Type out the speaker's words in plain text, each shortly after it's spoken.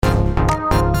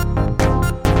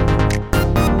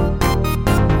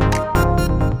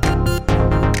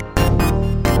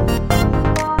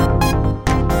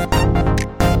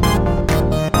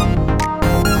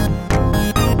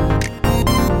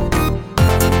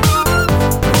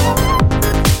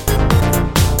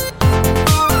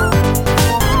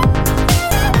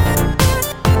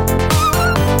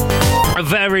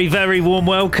very, very warm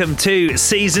welcome to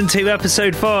Season 2,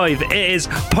 Episode 5. It is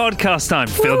podcast time.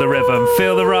 Feel the rhythm,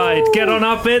 feel the ride. Get on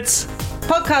up, it's...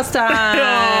 podcast time.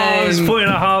 Oh, it's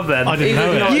 4.5 then. I didn't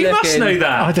know that. You must know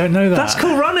that. I don't know that. That's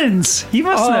called run-ins. You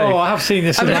must know. Oh, I have seen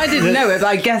this. I mean, I didn't know it, but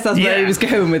I guess that's where he was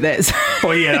going with it.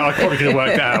 Oh, yeah, I probably could have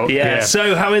worked it out. Yeah.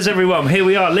 So, how is everyone? Here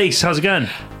we are. Lise, how's it going?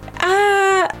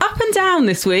 Up and down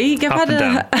this week. Up and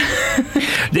down.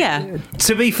 Yeah.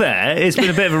 To be fair, it's been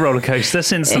a bit of a roller coaster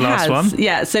since the last one.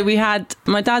 Yeah, so we had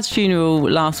my dad's funeral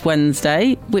last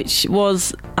Wednesday, which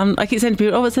was, I keep saying to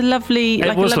people, it's a lovely,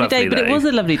 It was a lovely day, but it was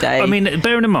a lovely day. I mean,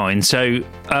 bearing in mind, so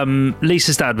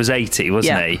Lisa's dad was 80,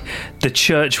 wasn't Yeah. he? The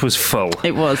church was full.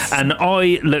 It was. And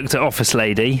I looked at Office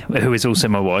Lady, who is also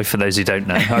my wife, for those who don't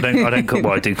know.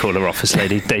 I do call her Office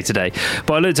Lady day to day.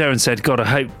 But I looked at her and said, God, I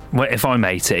hope if I'm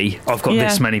 80, I've got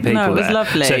this many people it was there.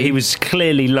 lovely. So he was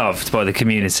clearly loved by the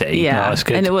community. Yeah, Oh, that's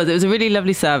good. and it was a really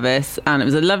lovely service, and it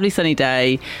was a lovely sunny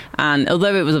day, and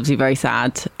although it was obviously very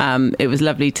sad, it was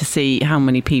lovely to see how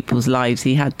many people's lives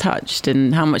he had touched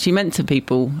and how much he meant to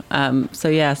people. So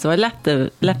I left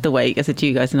the wake. I said to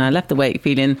you guys, and I left the wake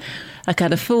feeling like I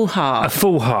had a full heart. A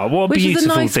full heart. What a Which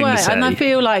beautiful is a nice thing way, to say. and I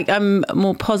feel like I'm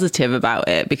more positive about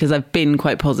it because I've been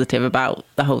quite positive about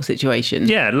the whole situation.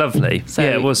 Yeah, lovely. So-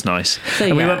 yeah, it was nice. so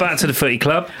And we yeah. went back to the footy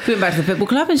club, We went back to the football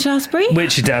club in Shaftesbury.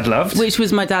 which your dad loved. Which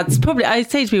was my dad's probably, I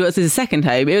say to people, it's his second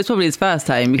home. It was probably his first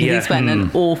home because Yeah. he spent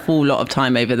an awful lot of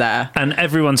time over there. And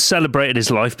everyone celebrated his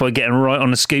life by getting right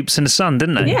on the scoops in the sun,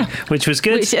 didn't they? Yeah. Which was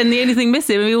good. And the only thing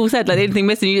missing, we all said, like, the only thing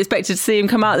missing, you expected to see him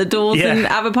come out the doors Yeah. and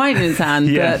have a pint in his hand.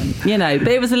 Yeah. But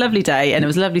it was a lovely day and it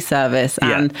was a lovely service.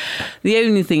 Yeah. And the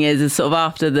only thing is sort of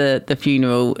after the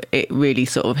funeral, it really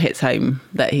sort of hits home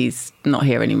that he's not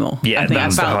here anymore. Yeah, I think I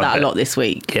that's the felt hard that bit. a lot this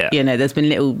week. Yeah. There's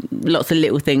been lots of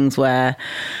little things where,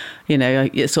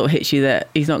 it sort of hits you that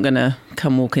he's not going to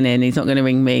come walking in, he's not going to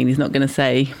ring me, and he's not going to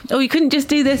say, oh, you couldn't just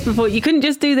do this before, you couldn't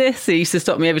just do this. He used to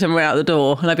stop me every time I went out the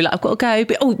door, and I'd be like, I've got to go,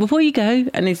 but before you go,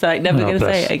 and he's like, never going to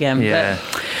say it again. Yeah.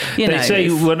 But, They say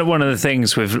it's- one of the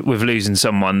things with losing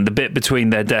someone, the bit between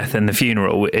their death and the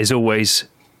funeral is always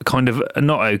kind of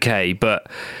not okay, but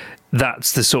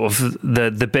that's the sort of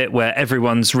the bit where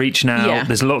everyone's reaching out. Yeah.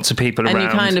 There's lots of people and around.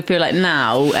 you kind of feel like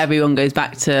now everyone goes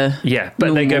back to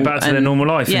but they go normal back to their normal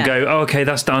life and yeah. go, oh, okay,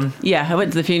 that's done. Yeah, I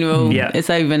went to the funeral. Yeah. It's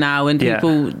over now, and Yeah.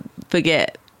 people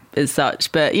forget as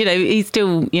such. But he's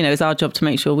still, it's our job to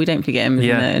make sure we don't forget him, isn't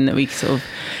Yeah. it? And that we sort of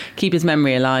keep his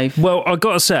memory alive. Well, I've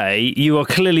got to say, you are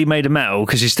clearly made of metal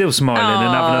because you're still smiling and having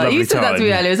a lovely you said time. that to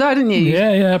me earlier as well, didn't you?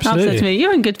 Yeah, absolutely. Said to me,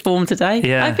 you're in good form today.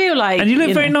 Yeah. I feel like, and you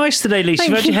look very nice today, Lisa.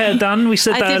 You've had your hair done. We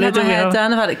said I that did earlier, have my didn't we? hair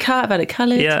done. I've had it cut. I've had it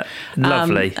coloured. Yeah,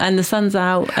 lovely. And the sun's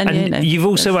out. And, you've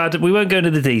also had, we won't go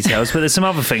into the details, but there's some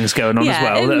other things going on as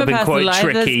well in that my have been personal quite life,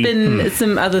 tricky. There's been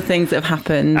some other things that have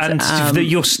happened. And that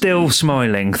you're still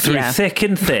smiling through Yeah. thick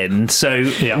and thin. So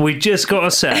we just got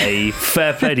to say,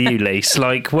 fair play to you, Lise.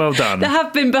 Like, well done. There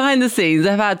have been behind the scenes.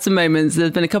 I've had some moments.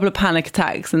 There's been a couple of panic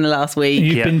attacks in the last week.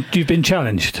 You've been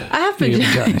challenged. I have been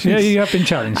challenged. Yeah, you have been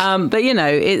challenged. But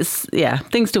it's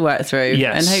things to work through.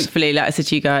 Yes. And hopefully, like I said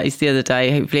to you guys the other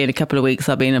day, hopefully in a couple of weeks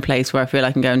I'll be in a place where I feel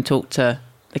I can go and talk to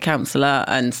the counsellor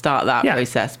and start that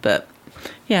process. But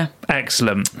yeah.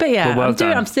 Excellent. But yeah, well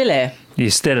done. I'm still here. You're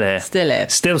still here. Still here.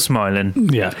 Still smiling.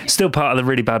 Yeah. Still part of the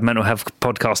really bad mental health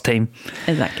podcast team.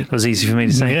 Exactly. It was easy for me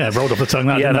to say. Yeah, rolled off the tongue.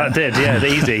 Yeah, didn't that it? did. Yeah,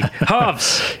 easy.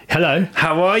 Harves, Hello.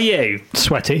 how are you?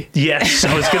 Sweaty. Yes,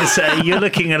 I was going to say, you're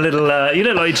looking a little, you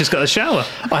look like you just got a shower.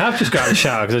 I have just got out of the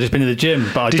shower because I've just been to the gym.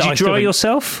 But Did I you still dry think-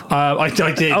 yourself? I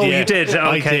did. Oh, yeah. you did?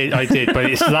 Okay. I did. But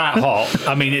it's that hot.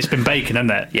 I mean, it's been baking,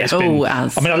 hasn't it? Yeah. It's been,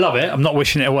 as. I mean, I love it. I'm not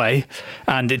wishing it away,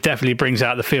 and it definitely brings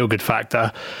out the feel-good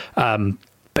factor.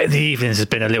 But the evenings has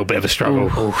been a little bit of a struggle.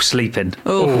 Oh, sleeping.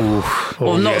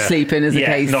 Or not yeah. sleeping is the Yeah,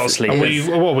 case. not sleeping.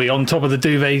 What are we on top of the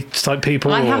duvet type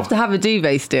people? I or- have to have a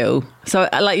duvet still. So,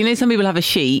 some people have a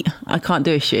sheet. I can't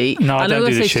do a sheet. No, I and don't I do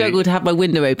also the sheet. struggle to have my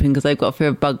window open because I've got a fear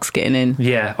of bugs getting in.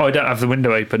 Yeah, I don't have the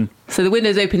window open. So the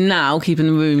window's open now, keeping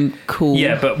the room cool.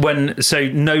 Yeah, but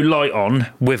no light on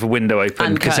with a window open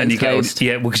And because then you curtains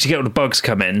get closed. because you get all the bugs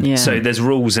come in. Yeah. So there's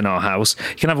rules in our house.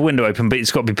 You can have a window open, but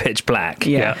it's got to be pitch black.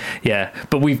 Yeah. yeah.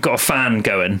 But we've got a fan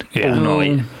going Yeah. all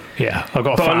night. Yeah, I've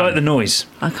got a But fan. I like the noise.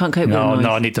 I can't cope with No, the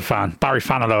noise. I need the fan. Barry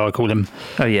Fanilow, I call him.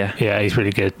 Oh yeah. Yeah, he's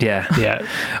really good. Yeah. Yeah.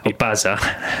 Or Bazza.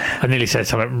 I nearly said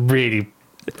something really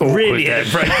really then.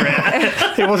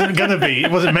 inappropriate. It wasn't going to be.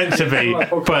 It wasn't meant to be.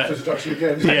 But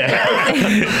yeah,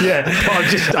 yeah. But I'm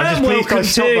just pleased I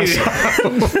stopped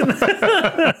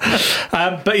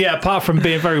myself. But yeah, apart from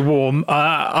being very warm,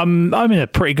 I'm in a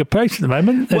pretty good place at the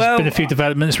moment. There's been a few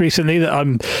developments recently that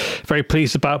I'm very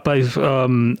pleased about, both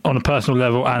on a personal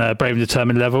level and a brave and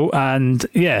determined level. And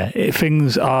yeah,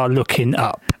 things are looking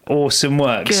up. Awesome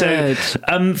work. Good.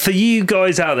 So for you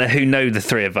guys out there who know the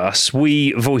three of us,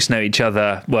 we voice note each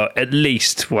other, well, at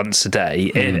least once a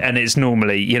day. And it's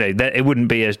normally, it wouldn't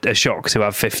be a shock to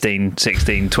have 15,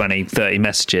 16, 20, 30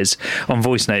 messages on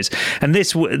voice notes. And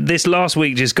this last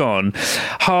week just gone,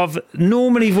 Harv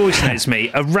normally voice notes me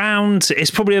around,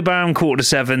 it's probably around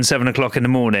 7:15, 7 o'clock in the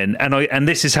morning. And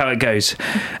this is how it goes.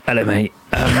 Hello, mate.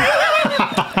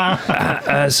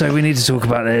 So we need to talk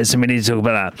about this and we need to talk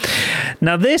about that.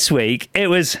 Now this week it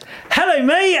was, hello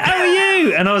mate, how are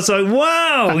you? And I was like,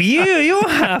 wow, you're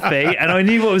happy. And I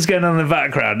knew what was going on in the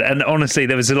background, and honestly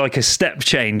there was like a step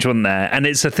change, wasn't there? And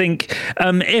it's, I think,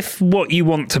 if what you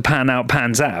want to pan out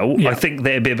pans out, I think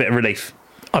there'd be a bit of relief.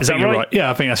 Is that right? Yeah,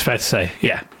 I think that's fair to say.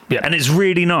 Yeah. And it's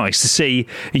really nice to see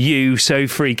you so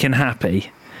freaking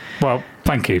happy. Well,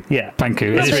 thank you. Yeah. Thank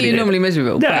you. Not that you're normally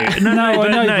miserable. No, I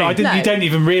know, but I didn't, No. you don't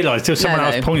even realise till someone No.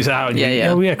 else points it out. And Yeah.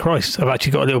 oh yeah, Christ, I've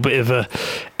actually got a little bit of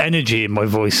energy in my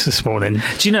voice this morning.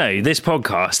 Do you know, this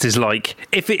podcast is like,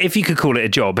 if you could call it a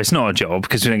job, it's not a job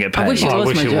because we don't get paid. I wish it I was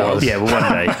wish my it job. was. Yeah, well,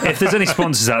 one day. If there's any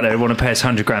sponsors out there who want to pay us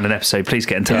 $100,000 an episode, please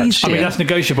get in touch. Please I mean, do. that's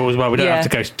negotiable as well. We don't have to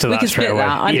go to we that could straight split away.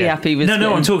 that. I'd be happy with No,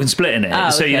 splitting. I'm talking splitting it. Oh,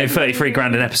 So, okay.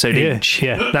 $33,000 an episode Yeah, each.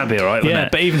 yeah. That'd be all right, wouldn't Yeah,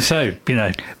 it? but even so,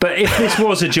 But if this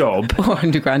was a job,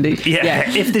 $100,000 each.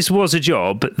 yeah, if this was a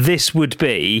job, this would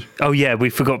be. Oh yeah, we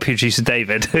forgot producer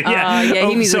David. yeah,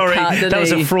 he needs a sorry, cut, doesn't that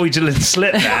was a he? fraudulent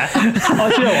slip there. do you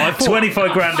know what? I thought,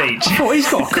 $25,000 each. oh,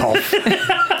 he's got a cough.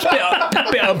 It's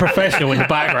a bit unprofessional in the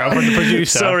background from the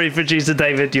producer. Sorry, producer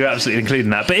David, you're absolutely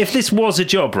including that. But if this was a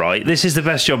job, right, this is the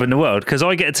best job in the world because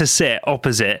I get to sit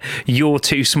opposite your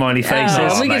two smiley faces.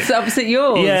 Oh, we get to opposite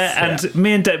yours. Yeah, and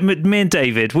me and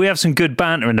David, we have some good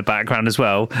banter in the background as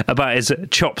well about his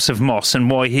chops of moss and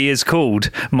why he is called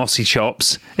Mossy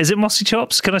Chops. Is it Mossy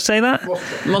Chops? Can I say that?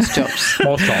 Moss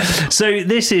chops. So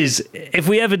this is, if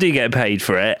we ever do get paid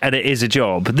for it, and it is a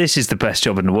job, this is the best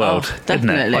job in the world, isn't it?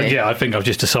 definitely. Yeah, I think I've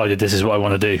just decided this is what I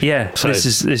want to do. Yeah, So- this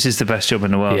is the best job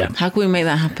in the world. Yeah. How can we make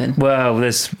that happen? Well,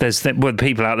 there's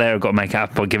people out there who've got to make it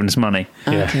happen by giving us money.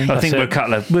 Yeah. Okay. I think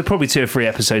That's we're probably 2 or 3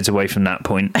 episodes away from that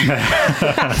point.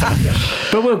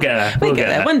 But we'll get there. We'll get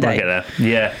there one day. We'll get there.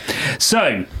 Yeah.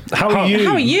 So, How are you?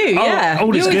 How are you? Oh, Yeah.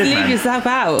 all You is always good, leave man. yourself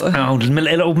out. oh,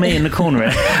 little old me in the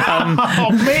corner.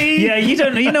 Oh, me? Yeah, you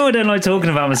know I don't like talking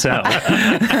about myself.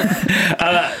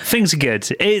 Things are good.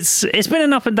 It's been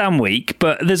an up and down week,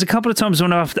 but there's a couple of times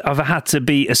when I've had to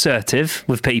be assertive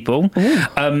with people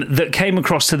that came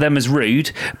across to them as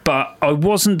rude, but I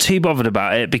wasn't too bothered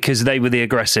about it because they were the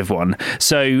aggressive one.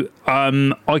 So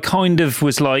I kind of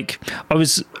was like,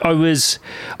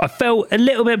 I felt a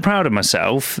little bit proud of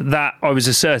myself that I was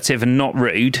assertive and not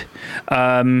rude.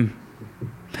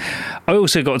 I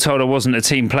also got told I wasn't a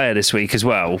team player this week as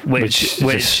well, which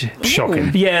is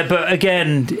shocking. yeah, but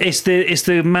again, it's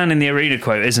the man in the arena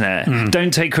quote, isn't it?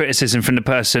 Don't take criticism from the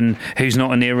person who's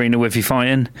not in the arena with you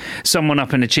fighting. Someone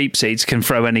up in the cheap seats can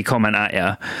throw any comment at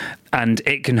you, and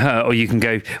it can hurt, or you can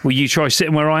go, will you try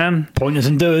sitting where I am? Pointers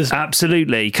and doers.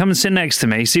 Absolutely. Come and sit next to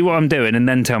me, see what I'm doing, and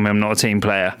then tell me I'm not a team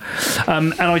player.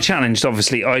 And I challenged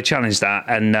that,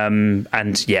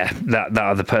 and yeah, that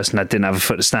other person that didn't have a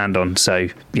foot to stand on. So,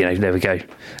 there we go.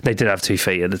 They did have 2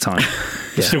 feet at the time.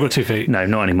 Still got 2 feet. No,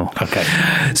 not anymore. Okay.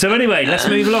 So anyway, let's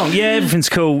move along. Yeah, everything's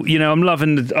cool. I'm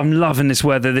loving this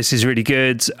weather. This is really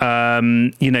good.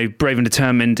 Brave and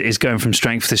Determined is going from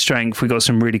strength to strength. We got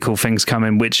some really cool things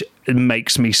coming, which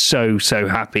makes me so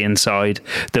happy inside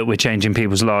that we're changing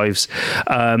people's lives.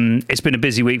 It's been a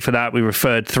busy week for that. We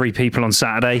referred 3 people on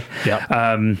Saturday.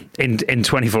 Yeah. In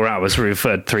 24 hours, we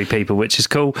referred 3 people, which is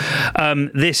cool.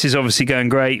 This is obviously going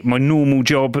great. My normal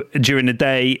job during the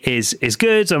day is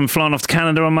good. I'm flying off to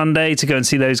Canada on Monday to go and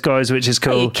see those guys, which is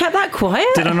cool. You kept that quiet?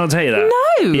 Did I not tell you that?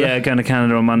 No. Yeah, going to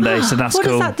Canada on Monday, so that's what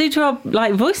cool. does that do to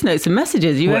our voice notes and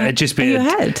messages? Well, it'd just be a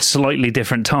ahead. slightly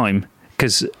different time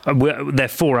because they're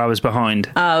 4 hours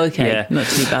behind. Oh, okay. Yeah. Not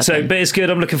too bad. So, then. but it's good.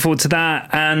 I'm looking forward to that.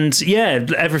 And yeah,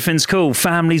 everything's cool.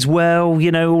 Family's well,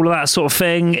 all of that sort of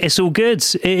thing. It's all good.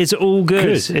 It is all good.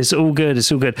 It's all good.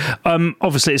 It's all good.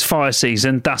 Obviously, it's fire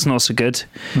season. That's not so good.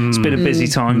 It's been a busy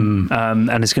time,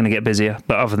 and it's going to get busier.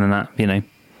 But other than that,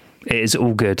 it is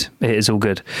all good. It is all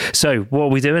good. So, what are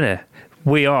we doing here?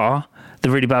 We are the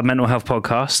Really Bad Mental Health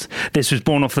podcast. This was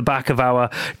born off the back of our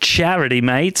charity,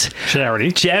 mate. Charity.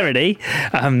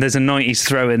 There's a 90s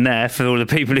throw in there for all the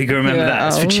people who can remember that.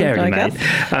 It's for charity, mate.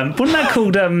 Wasn't that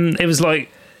called, it was like,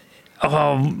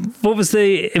 what was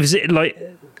I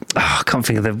can't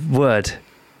think of the word.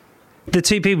 The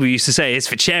two people used to say, it's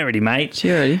for charity, mate.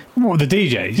 Charity? What, the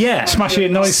DJs? Yeah. Smashy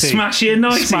and Nicey. Smashy and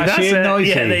Nicey. That's it.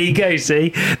 Yeah, there you go, see?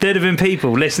 There'd have been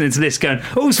people listening to this going,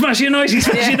 oh, Smashy and Nicey,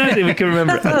 Smashy and Nicey. We can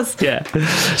remember it. Yeah.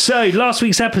 So, last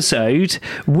week's episode,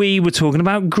 we were talking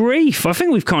about grief. I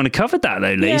think we've kind of covered that,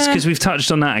 though, Lise, because we've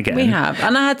touched on that again. We have.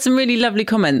 And I had some really lovely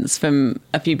comments from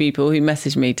a few people who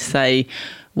messaged me to say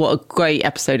what a great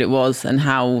episode it was and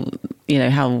how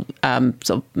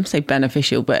sort of say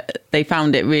beneficial, but they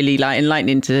found it really like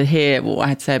enlightening to hear what I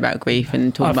had to say about grief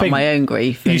and talk about my own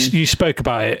grief. You spoke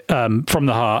about it from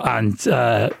the heart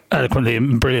and eloquently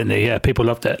and brilliantly. Yeah, people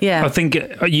loved it. Yeah, I think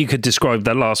you could describe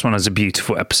that last one as a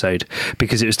beautiful episode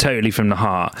because it was totally from the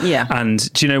heart. Yeah.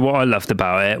 And do you know what I loved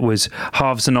about it was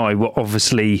Harves and I were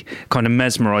obviously kind of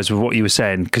mesmerised with what you were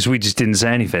saying because we just didn't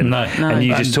say anything. No. And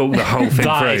you just talked the whole thing through.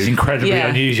 That is incredibly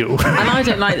unusual. And I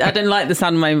don't like the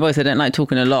sound of my own voice. I don't like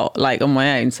talking a lot, like on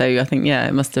my own. So I think,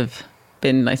 it must have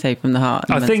been, like I say, from the heart.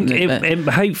 I think it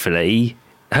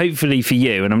hopefully for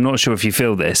you, and I'm not sure if you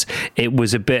feel this, it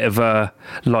was a bit of a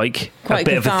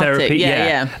bit of a therapy,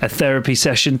 a therapy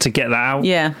session to get that out.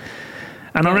 Yeah.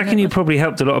 And I reckon you probably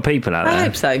helped a lot of people out there. I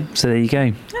hope so. So there you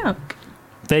go. Yeah.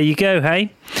 There you go,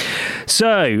 hey?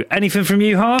 So, anything from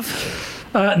you, Harv?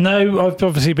 No, I've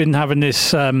obviously been having this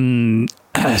sort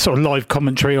of live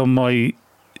commentary on my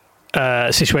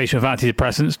situation with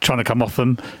antidepressants, trying to come off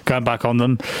them, going back on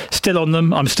them, still on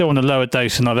them. I'm still on a lower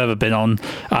dose than I've ever been on,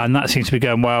 and that seems to be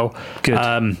going well.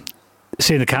 Good.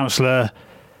 Seeing the counsellor,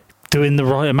 doing the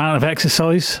right amount of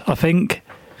exercise, I think.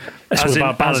 As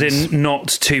in not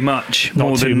too much,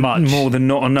 more than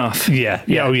not enough. Yeah.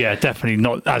 Oh yeah, definitely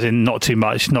not. As in not too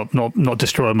much, not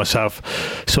destroying myself,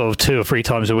 sort of 2 or 3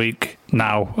 times a week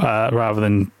now, rather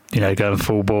than going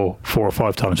full bore 4 or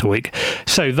 5 times a week.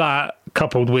 So that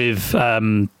coupled with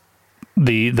the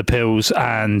pills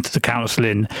and the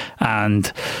counselling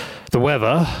and the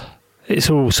weather, it's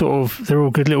all they're all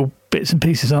good little bits and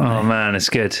pieces, aren't they? Oh man, it's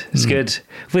good. It's good.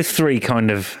 With 3 kind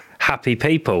of happy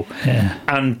people. Yeah.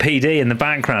 And PD in the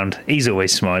background. He's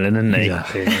always smiling, isn't he?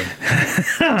 Exactly.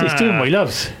 He's doing what he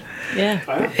loves.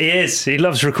 Yeah. He is. He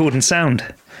loves recording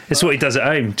sound. It's what he does at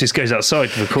home. Just goes outside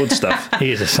to record stuff.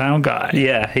 He is a sound guy.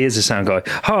 Yeah, he is a sound guy.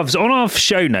 Harves, on our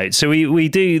show notes, so we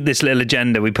do this little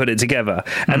agenda, we put it together,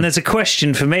 and there's a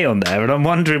question for me on there, and I'm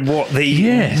wondering what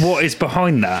is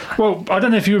behind that. Well, I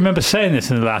don't know if you remember saying this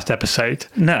in the last episode.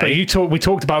 No. But we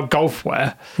talked about golf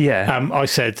wear. Yeah. I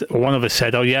said, one of us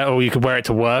said, you could wear it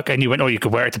to work, and you went, you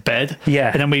could wear it to bed. Yeah.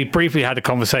 And then we briefly had a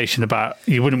conversation about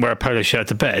you wouldn't wear a polo shirt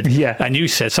to bed. Yeah. And you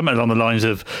said something along the lines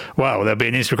of, well, there'll be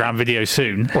an Instagram video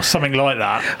soon, or something like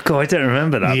that. God, I don't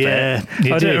remember that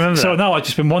bit. I don't remember that. So now I've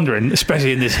just been wondering,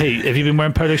 especially in this heat, have you been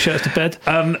wearing polo shirts to bed?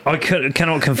 I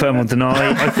cannot confirm or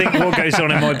deny. I think what goes on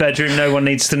in my bedroom, no one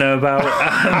needs to know about.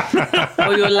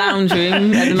 Or your lounge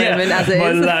room at the moment, as it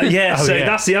is.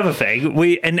 That's the other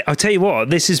thing. And I'll tell you what,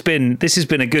 this has been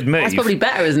a good move. That's probably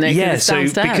better, isn't it? Yeah, so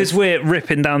because we're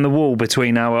ripping down the wall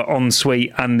between our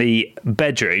ensuite and the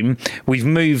bedroom, we've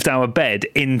moved our bed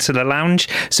into the lounge,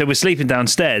 so we're sleeping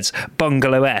downstairs,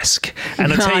 bungalow-esque.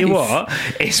 And I'll tell you what,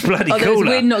 it's bloody cooler. It's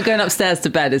weird not going upstairs to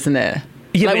bed, isn't it?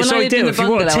 Yeah, like but when I lived in the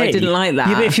bungalow, I didn't like that.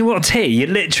 Yeah, but if you want tea, you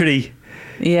literally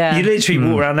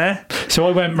walk around there. So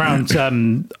I went round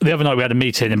the other night. We had a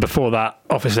meeting, and before that,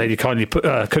 office lady kindly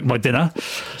cooked my dinner.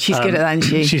 She's good at that, isn't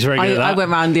she? She's very good at that. I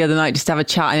went round the other night just to have a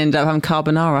chat and ended up having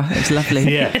carbonara. It was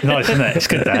lovely. Yeah, nice, isn't it? It's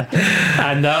good there.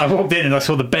 And I walked in and I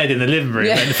saw the bed in the living room.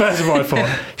 Yeah. And first of all, I thought,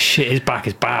 shit, his back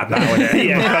is bad now, isn't it?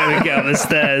 Yeah, we get up the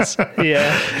stairs. Yeah.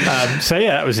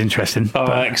 That was interesting.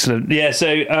 Oh, excellent. Yeah, so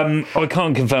I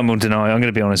can't confirm or deny. I'm going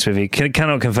to be honest with you.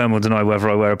 Cannot confirm or deny whether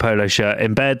I wear a polo shirt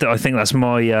in bed. I think that's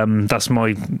my that's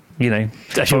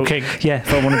your king. Yeah,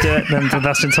 if I want to do it, then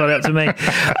that's entirely up to me.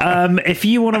 If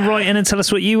you want to write in and tell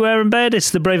us what you wear in bed,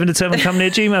 it's the Brave and Determined Company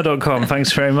at gmail.com.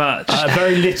 Thanks very much.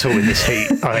 Very little in this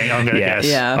heat, I think I'm going to guess.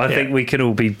 Yeah. I think we can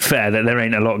all be fair that there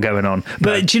ain't a lot going on.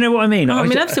 But do you know what I mean? I'm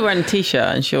still wearing a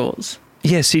t-shirt and shorts.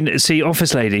 Yeah, see,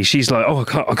 office lady, she's like,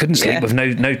 I couldn't sleep with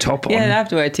no top on. Yeah, I have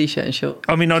to wear a t-shirt and shorts.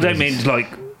 I mean, I don't mean like...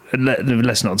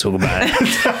 Let's not talk about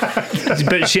it.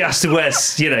 But she has to wear,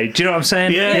 do you know what I'm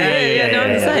saying? Yeah. No,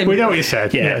 I'm the same. We know what you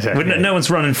said. Yeah. No one's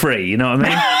running free, you know what I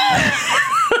mean?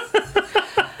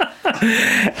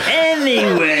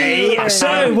 Anyway,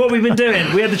 So, what we've been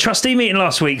doing? We had the trustee meeting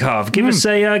last week, Harv. Give us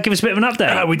a bit of an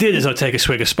update. We did, as I take a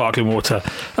swig of sparkling water.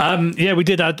 We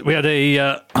did. We had a.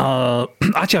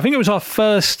 Actually, I think it was our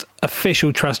first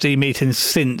official trustee meeting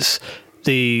since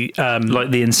the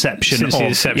the inception of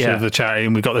the charity,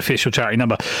 and we got the official charity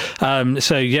number.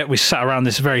 We sat around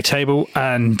this very table,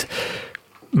 and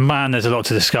man, there's a lot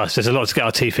to discuss. There's a lot to get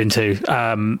our teeth into,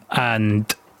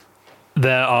 and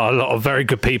there are a lot of very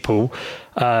good people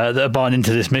that are buying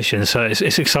into this mission. So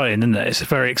it's exciting, isn't it? It's a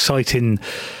very exciting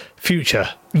future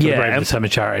for the Brave and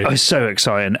Determined charity. Oh, it's so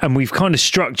exciting. And we've kind of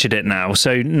structured it now.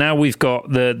 So now we've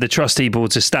got the trustee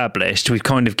boards established. We've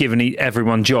kind of given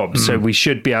everyone jobs. So we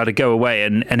should be able to go away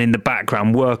and in the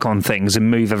background work on things and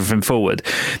move everything forward.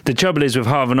 The trouble is with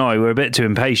Harv and I, we're a bit too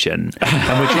impatient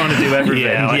and we're trying to do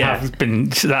everything.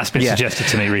 That's been suggested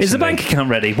to me recently. Is the bank account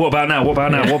ready? What about now? What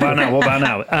about now? What about now? What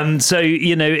about now? So,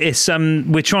 it's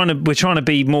we're trying to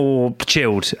be more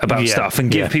chilled about stuff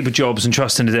and give people jobs and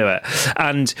trust them to do it.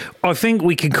 And I think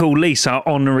we can call Lisa our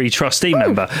honorary trustee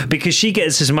member because she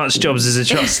gets as much jobs as a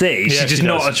trustee. She's just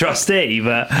not a trustee,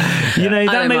 but that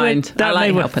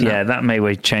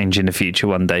may change in the future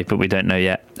one day, but we don't know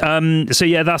yet.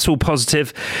 That's all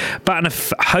positive. Baton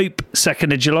of Hope,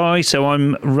 2nd of July. So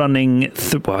I'm running.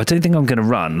 I don't think I'm going to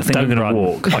run. I think I'm going to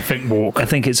walk. I think walk. I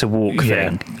think it's a walk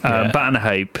thing. Baton of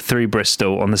Hope through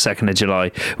Bristol on the 2nd of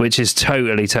July, which is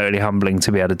totally, totally humbling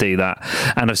to be able to do that.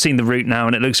 And I've seen the route now,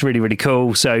 and it looks really, really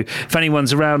cool. So if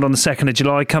anyone's around on the 2nd of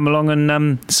July, come along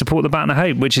and support the Baton of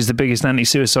Hope, which is the biggest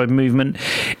anti-suicide movement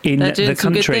in the country. They're doing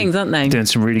some good things, aren't they? Doing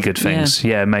some really good things.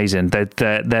 Yeah, amazing.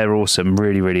 They're awesome.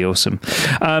 Really, really awesome.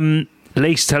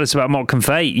 Lise, tell us about Mock and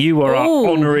Fate. You were our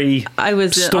honorary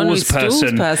stores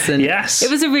person. Yes.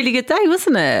 It was a really good day,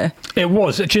 wasn't it? It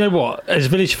was. Do you know what? As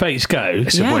Village Fates go,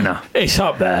 it's a winner. It's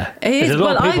up there. It is. There's a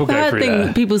lot of people I've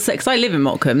heard people say, because I live in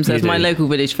Morecambe, so it's my local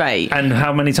Village Fate. And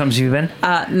how many times have you been?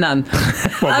 None.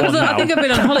 I think I've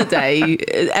been on holiday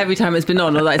every time it's been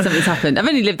on, or something's happened. I've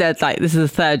only lived there, this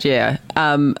is the 3rd year.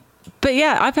 But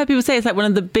yeah, I've heard people say it's one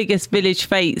of the biggest village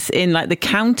fates in the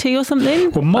county or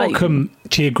something. Well, Morecambe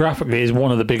geographically is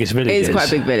one of the biggest villages. It is quite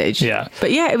a big village. Yeah.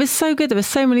 But yeah, it was so good. There were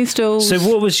so many stalls. So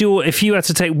what was if you had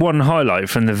to take one highlight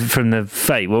from the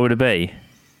fate, what would it be?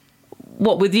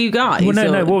 What, with you guys? Well,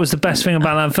 no. What was the best thing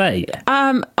about that fate?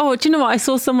 Do you know what? I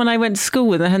saw someone I went to school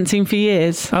with and I hadn't seen for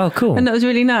years. Oh, cool. And that was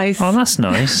really nice. Oh, that's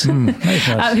nice.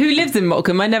 Nice. Who lives in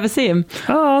Morecambe? I never see him.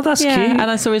 Oh, that's cute. And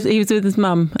I saw he was with his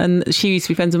mum, and she used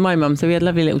to be friends with my mum, so we had a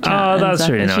lovely little chat. Oh, that's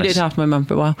really nice. She looked after my mum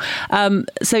for a while.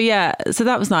 So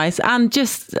that was nice. And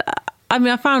just...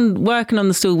 I found working on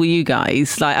the stall with you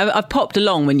guys, I've popped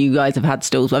along when you guys have had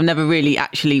stalls, but I've never really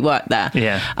actually worked there.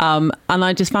 Yeah. And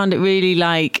I just found it really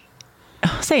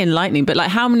I say enlightening, but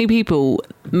how many people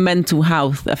mental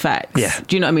health affects? Yeah.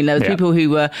 Do you know what I mean? There was people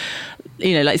who were,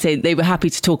 say they were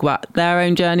happy to talk about their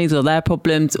own journeys or their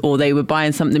problems, or they were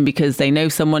buying something because they know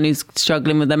someone who's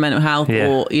struggling with their mental health,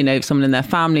 or someone in their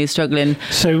family is struggling.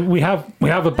 So we have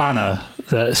a banner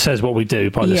that says what we do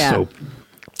by the stall,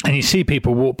 and you see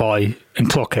people walk by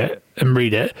and clock it and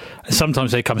read it, and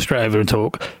sometimes they come straight over and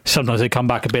talk, sometimes they come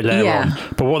back a bit later on.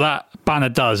 But what that banner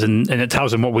does, and it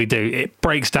tells them what we do, it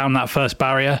breaks down that first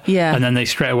barrier, and then they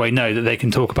straight away know that they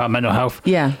can talk about mental health,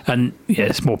 and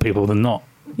it's more people than not.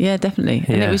 Yeah, definitely.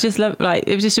 And it was just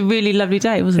it was just a really lovely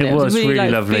day, wasn't it? It was really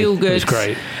lovely. Feel good. It was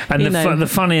great. And the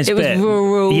funniest bit. It was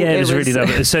rural. Yeah, it was really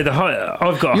lovely. So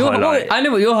I've got a highlight. I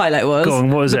know what your highlight was. Go on,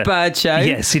 what was it? The bird show.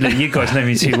 Yeah, see, look, you guys know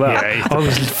me too well. I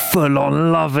was full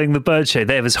on loving the bird show.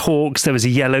 There was hawks, there was a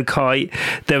yellow kite,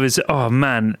 there was,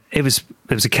 it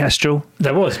was a kestrel.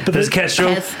 There was. But there's a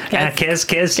kestrel.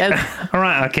 Kes. All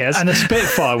right, Kes. And a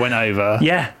Spitfire went over.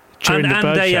 Yeah.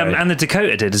 And the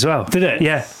Dakota did as well. Did it?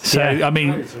 Yeah. So, I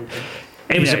mean...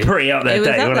 It was a pretty out there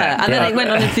day, wasn't it? And then it went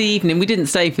on into the evening. We didn't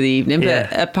stay for the evening, but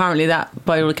apparently that,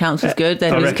 by all accounts, was good.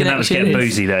 I reckon that was getting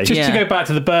boozy, though. Just to go back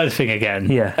to the bird thing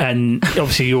again, and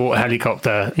obviously your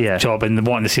helicopter job and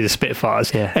wanting to see the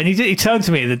Spitfires. Yeah. And he turned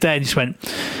to me the other day and just went,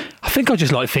 I think I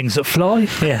just like things that fly.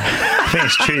 Yeah. I think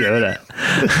it's true, though,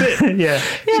 isn't it? Yeah.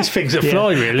 Just things that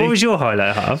fly, really. What was your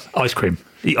highlight, Harv? Ice cream.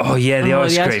 Oh yeah, the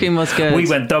ice cream. The ice cream was good. We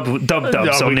went dubs on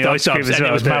the ice cream as well. And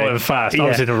it was melting fast. I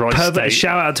was in a right state.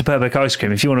 Shout out to Purbeck Ice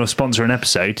Cream if you want to sponsor an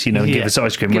episode. Give us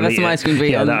ice cream. Give us some ice cream.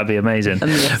 Yeah, that'd be amazing.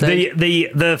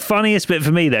 The funniest bit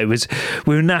for me though was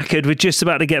we were knackered. We're just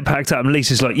about to get packed up, and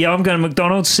Lisa's like, "Yeah, I'm going to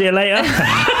McDonald's. See you later."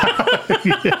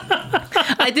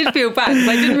 I did feel bad because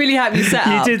I didn't really help you set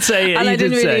up. You did say it. And I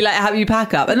didn't really help you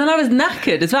pack up. And then I was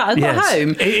knackered as well. I got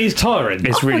home. It is tiring.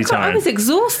 It's really tiring. I was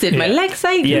exhausted. My legs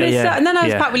aching. And then I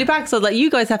was packed really back. So I was like, you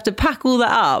guys have to pack all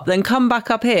that up, then come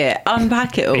back up here,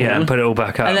 unpack it all. Yeah, and put it all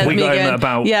back up. And We got home at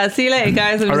about... Yeah, see you later,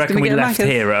 guys. I reckon we left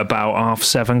here at about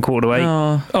 7:30,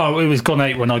 8:15. Oh, it was gone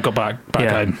 8 when I got back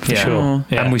home, for sure.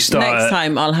 Yeah. And we started... Next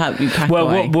time I'll help you pack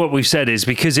away. What we've said is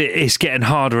because it's getting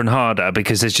harder and harder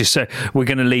because there's just we're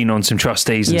going to lean on some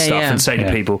trustees and stuff and say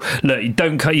to people, look, you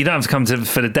don't have to come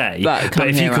for the day, but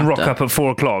if you can rock up at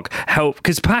 4:00, help,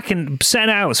 because setting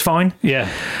it out is fine.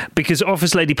 Yeah. Because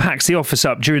office lady packs the office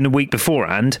up during the week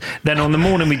beforehand, then on the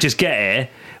morning we just get here.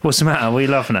 What's the matter? What are you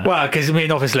laughing at? Well, because me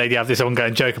and office lady have this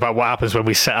ongoing joke about what happens when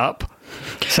we set up.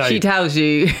 So she tells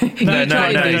you. No.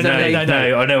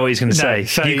 I know what he's going to say.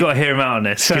 So You've got to hear him out on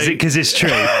this because it's true.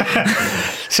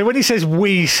 So when he says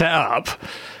we set up,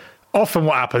 often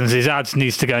what happens is Ads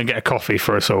needs to go and get a coffee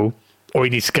for us all, or he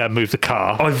needs to go and move the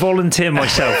car. I volunteer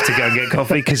myself to go and get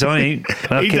coffee because I ain't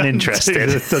fucking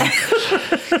interested.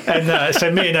 And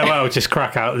so me and Noel just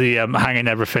crack out the hanging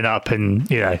everything up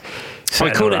and, I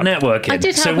call it networking. I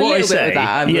did have a little bit of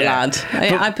that, I'm glad.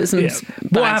 I put some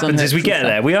what happens is we get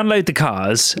there, we unload the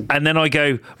cars, and then I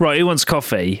go, right, who wants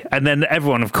coffee? And then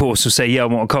everyone, of course, will say, yeah, I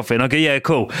want a coffee. And I go, yeah,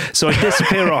 cool. So I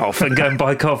disappear off and go and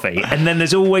buy coffee. And then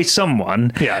there's always someone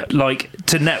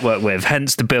to network with,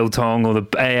 hence the biltong or the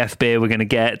AF beer we're going to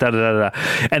get, da-da-da-da.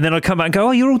 And then I come back and go,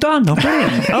 oh, you're all done. Oh,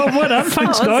 brilliant. Oh, well done.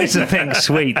 Thanks, guys. I think,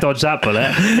 sweet, dodge that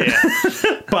bullet.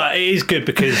 Yeah. But it is good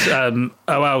because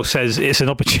OL says it's an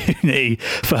opportunity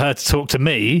for her to talk to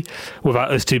me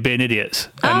without us two being idiots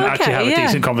and actually have a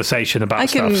decent conversation about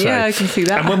stuff. Yeah, I can see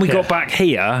that. And when we got back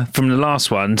here from the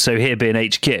last one, so here being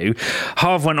HQ,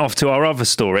 Harv went off to our other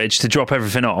storage to drop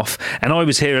everything off, and I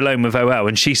was here alone with OL,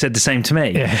 and she said the same to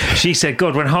me. Yeah. She said,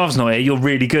 God, when Harv's not here, you're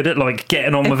really good at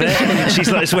getting on with it.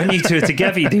 She's like, it's when you two are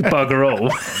together, you do bugger all.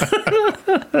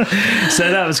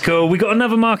 So that was cool. We got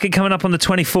another market coming up on the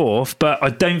 24th, but I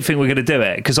don't think we're going to do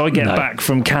it because I get back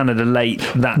from Canada late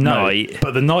that night.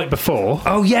 But the night before,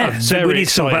 so we need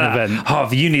to talk about that. Event.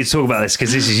 Harv, you need to talk about this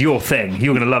because this is your thing.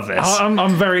 You're going to love this.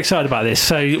 I'm very excited about this.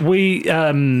 So we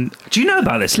do you know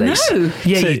about this, Liz? No.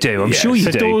 Yeah, you do. I'm sure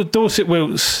you do. Dorset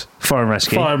Wilts Fire and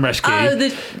Rescue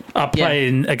are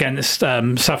playing against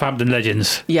Southampton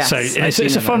Legends. Yes, so it's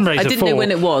a fundraiser. I didn't know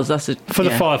when it was. For the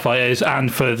firefighters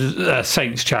and for the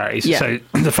Saints charities. Yeah. So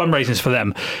the fundraising's for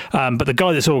them. But the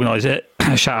guy that's organised it,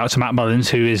 shout out to Matt Mullins,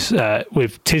 who is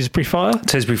with Tisbury Fire.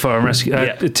 Tisbury Fire and Rescue.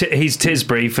 He's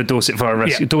Tisbury for Dorset Fire and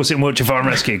Rescue. Dorset and Wiltshire Fire and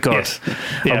Rescue. God, yes.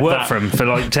 I worked for him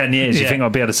for 10 years. You think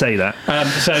I'd be able to say that?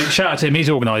 So shout out to him. He's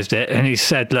organised it, and he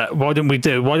said, look, why don't we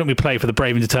play for the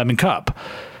Brave and Determined Cup?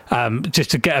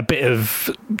 Just to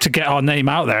get our name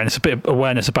out there, and it's a bit of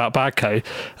awareness about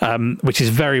Badco, which is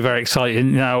very, very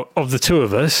exciting. Now, of the two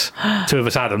of us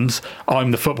Adams,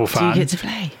 I'm the football fan. Do you get to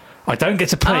play? I don't get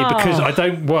to play because I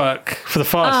don't work for the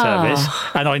fire service,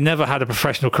 and I never had a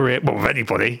professional career, with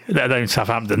anybody, let alone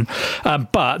Southampton.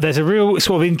 But there's a real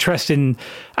sort of interesting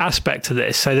aspect to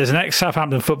this. So there's an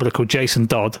ex-Southampton footballer called Jason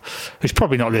Dodd, who's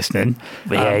probably not listening.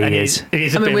 But yeah, he is.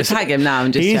 We'll tag him now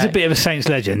and just He is a bit of a Saints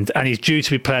legend, and he's due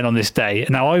to be playing on this day.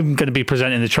 Now, I'm going to be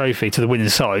presenting the trophy to the winning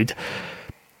side.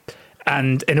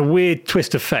 And in a weird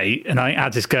twist of fate, and I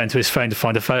had this going to his phone to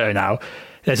find a photo now,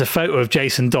 there's a photo of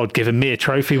Jason Dodd giving me a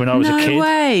trophy when I was a kid. No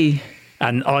way.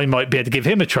 And I might be able to give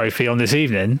him a trophy on this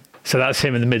evening. So that's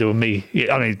him in the middle of me.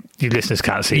 I mean, you listeners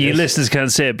can't see You listeners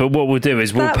can't see it, but what we'll do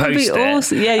is we'll post it.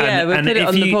 Awesome. Yeah, we'll put it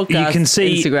on the podcast. You can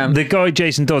see Instagram. The guy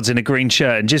Jason Dodd's in a green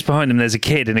shirt, and just behind him there's a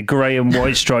kid in a grey and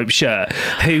white striped shirt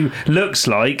who looks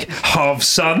like Harv's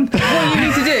son. What you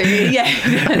need to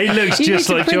do, he looks just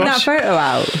like Josh. You need to print that photo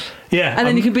out. Yeah, and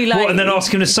then you could be like, and then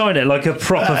ask him to sign it like a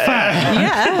proper fan.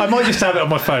 Yeah, I might just have it on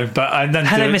my phone. But then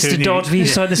hello, Mr. Dodd, will you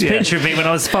sign this picture of me when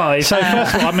I was 5? So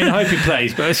first of all, I hope he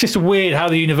plays, but it's just weird how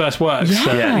the universe works.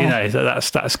 Yeah.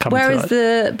 That's coming. Where is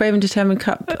the Brave and Determined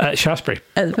Cup? At Shaftesbury,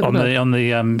 on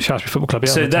the Shaftesbury Football Club.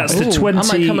 So that's the 20. I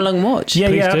might come along and watch. Yeah,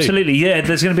 absolutely. Yeah,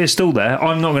 there's going to be a stall there.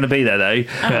 I'm not going to be there though.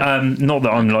 Not that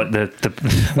I'm like the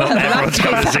not everyone's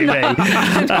coming to see me.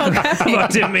 I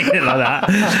didn't mean it like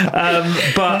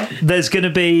that. But there's going to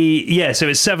be. So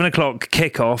it's 7:00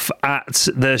 kickoff at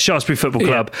the Shaftesbury Football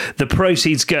Club. Yeah. The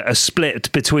proceeds are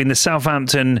split between the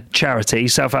Southampton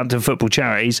football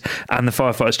charities, and the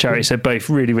Firefighters charity. So both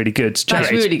really, really good charities.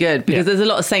 That's really good because there's a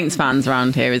lot of Saints fans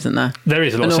around here, isn't there? There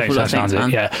is a lot of Saints fans around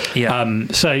here. Yeah.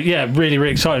 Really,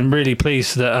 really exciting. Really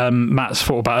pleased that Matt's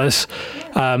thought about us,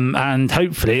 and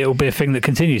hopefully it will be a thing that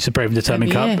continues the Brave and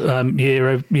Determined Cup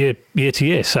year to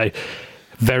year. So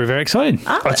very, very exciting.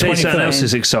 I'll tell you something else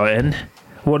is exciting.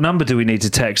 What number do we need to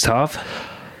text, Harv?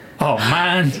 Oh,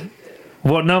 man.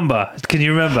 What number? Can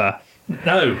you remember?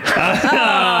 No.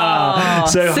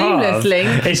 So seamless Harv,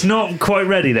 link. it's not quite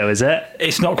ready though, is it?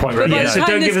 It's not quite ready. By Yeah, the so time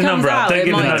don't give this the number comes out. out, Don't it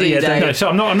give the might number. do, Yeah, though. No, so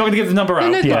I'm not going to give the number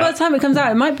out. No, but by the time it comes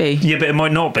out, it might be. Yeah, but it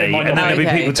might not be. It might And then not there'll be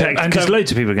be. people text, And because don't-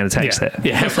 loads of people are going to text it.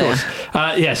 Yeah, of course.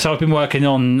 So I've been working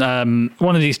on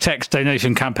one of these text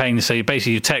donation campaigns. So you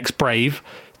basically text Brave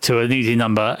to an easy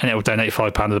number and it will donate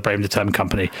 £5 to the Brave and Determined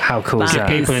Company. How cool is That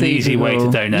that? is People an easy way to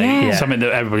cool. donate. Yeah. Something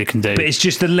that everybody can do. But it's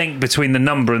just the link between the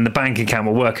number and the bank account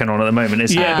we're working on at the moment,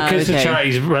 isn't Yeah, it? because the okay.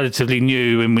 charity's relatively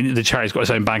new and the charity's got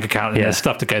its own bank account and Yeah. there's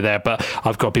stuff to go there, but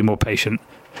I've got to be more patient.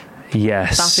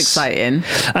 Yes. That's exciting.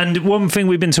 And one thing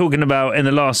we've been talking about in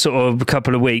the last sort of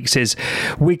couple of weeks is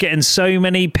we're getting so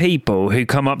many people who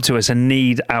come up to us and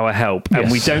need our help. And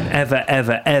Yes. we don't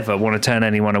ever want to turn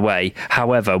anyone away.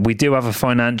 However, we do have a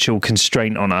financial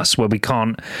constraint on us where we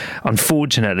can't,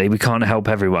 unfortunately, we can't help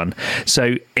everyone.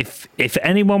 So if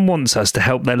anyone wants us to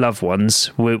help their loved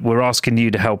ones, we're asking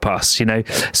you to help us, you know,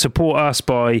 support us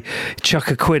by chuck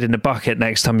a quid in the bucket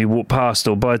next time you walk past,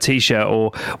 or buy a t-shirt,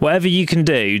 or whatever you can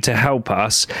do to help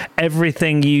us.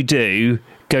 Everything you do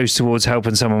goes towards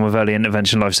helping someone with early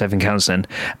intervention life-saving counselling.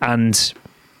 And,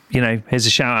 you know, here's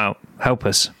a shout out. Help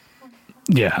us.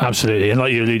 Yeah, absolutely. And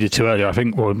like you alluded to earlier, I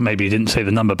think, or maybe you didn't say the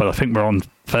number, but I think we're on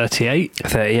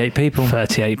 38 people.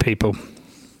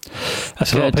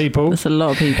 That's a lot of people. That's a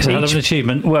lot of people. It's a hell of an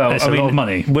achievement. Well, it's I a mean, lot of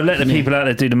money. We'll let the people out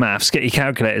there do the maths. Get your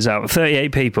calculators out.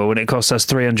 38 people, and it costs us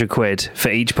 300 quid for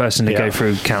each person to Yeah. go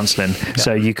through counselling.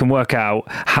 So you can work out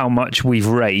how much we've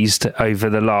raised over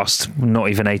the last not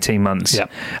even 18 months. Yeah.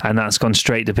 And that's gone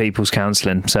straight to people's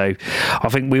counselling. So I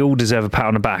think we all deserve a pat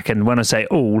on the back. And when I say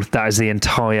all, that is the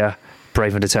entire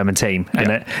Brave and Determined team,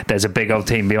 and there's a big old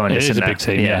team behind us. It is isn't a there? big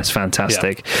team, Yeah, yeah. it's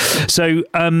fantastic. So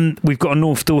we've got a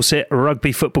North Dorset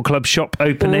Rugby Football Club shop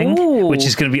opening, Ooh. which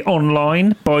is going to be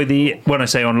online by the. When I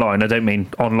say online, I don't mean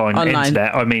online.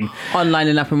 Internet. I mean Online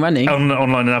and up and running.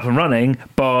 online and up and running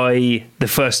by the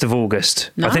 1st of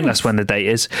August. I think Nice. that's when the date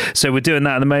is. So we're doing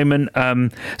that at the moment.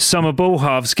 Summer Ball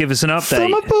Halves, give us an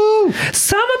update.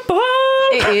 Summer Ball.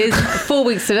 It is 4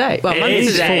 weeks today. Well, It months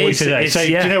is today. 4 weeks today. It's- So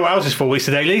yeah. do you know what else is 4 weeks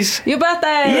today, Lise? Your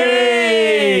birthday!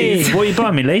 Yay! What are you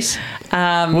buying me, Lise? What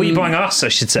are you buying us, I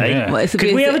should say? Yeah. Well, it's a Could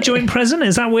bit- we have a joint present?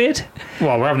 Is that weird?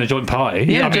 Well, we're having a joint party.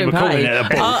 Yeah, I mean, joint we're calling party. it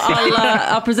a ball.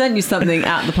 I'll present you something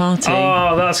at the party.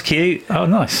 Oh, that's cute. Oh,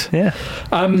 nice. Yeah.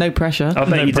 No pressure. I bet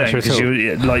No you don't, pressure at because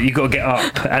all. you got to get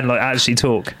up and like actually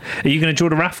talk. Are you going to draw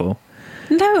the raffle?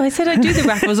 No, I said I'd do the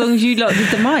raffle as long as you lot did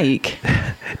the mic.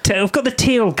 I've got the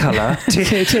teal colour. Blue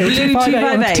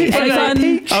 258.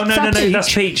 Anyone? Oh no,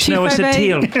 that's peach. No, I said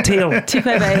teal.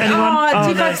 258. Anyone? Oh, Oh,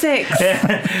 no.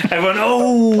 256. Everyone.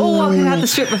 Oh, Oh, I could have had the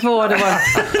strip before. I'd have won.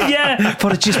 yeah.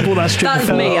 But I just bought that strip. That's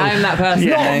before. me. I'm that person.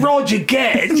 Yeah. though. Roger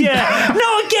get. Yeah.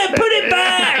 No, get. Put it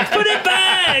back. Put it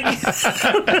back.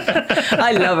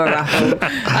 I love a raffle.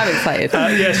 I'm excited.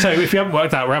 Yeah, so if you haven't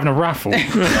worked out, we're having a raffle.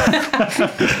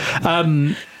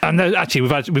 And actually,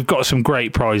 we've got some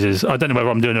great prizes. I don't know whether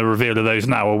I'm doing a reveal of those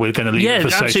now or we're going to leave Yeah, it for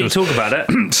absolutely. socials. Talk about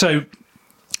it. So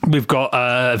we've got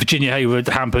Virginia Hayward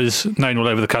hampers, known all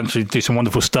over the country, do some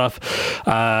wonderful stuff.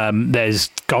 There's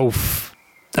golf.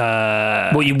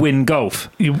 Well, you win golf.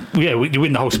 You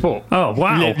win the whole sport. Oh,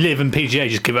 wow. Live and PGA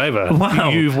just give it over. Wow.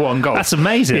 You've won golf. That's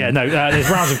amazing. Yeah, no, there's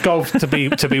rounds of golf to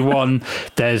be won.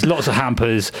 There's lots of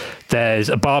hampers. There's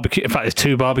a barbecue. In fact, there's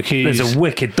 2 barbecues. There's a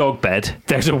wicked dog bed.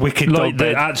 There's a wicked Like dog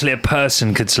bed. that actually a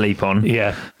person could sleep on.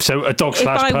 Yeah. So a dog If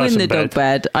slash I person win the bed. dog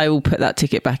bed, I will put that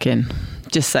ticket back in.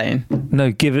 Just saying.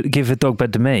 No, give a dog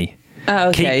bed to me. Oh,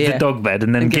 okay, Keep yeah. the dog bed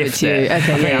and then And give it gift to you. it.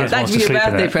 Okay, yeah. Alex That wants could to be your sleep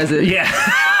in birthday it. present. Yeah.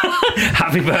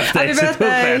 Happy birthday Happy to the dog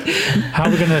birthday. bed. How are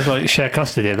we going to share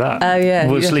custody of that? Oh, yeah.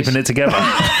 We'll you sleep in it together.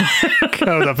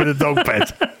 Curled up in a dog bed.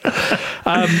 So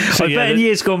I yeah, bet in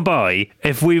years gone by,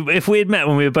 if we had met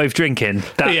when we were both drinking,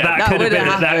 that could have would been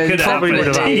have that happened. could have probably would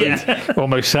have happened. happened.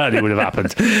 Almost certainly would have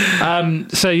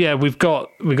happened. So yeah, we've got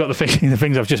the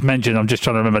things I've just mentioned. I'm just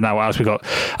trying to remember now what else we got.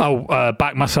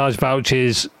 Back massage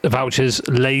vouchers,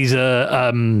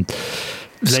 laser.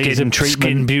 Skin treatment.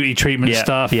 skin beauty treatment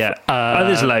stuff. Yeah.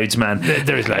 There's loads, man.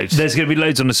 There is loads. There's going to be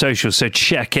loads on the socials, so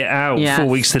check it out. Yeah. 4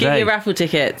 weeks Get today. your raffle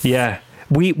tickets. Yeah.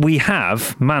 We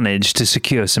have managed to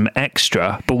secure some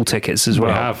extra ball tickets as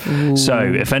well. have. So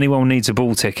if anyone needs a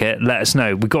ball ticket, let us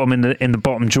know. We got them in the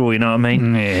bottom drawer. You know what I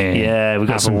mean? Yeah. We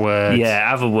got Have some a word. Yeah,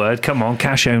 have a word. Come on,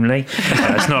 cash only.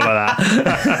 No, it's not like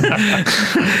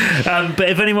that. But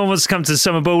if anyone wants to come to the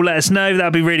summer ball, let us know.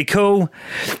 That'd be really cool.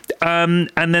 And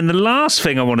then the last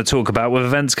thing I want to talk about with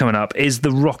events coming up is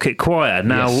the Rocket Choir.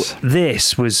 Now,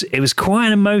 it was quite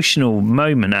an emotional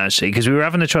moment, actually, because we were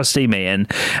having a trustee meeting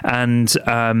and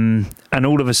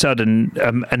all of a sudden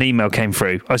an email came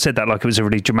through. I said that like it was a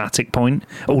really dramatic point.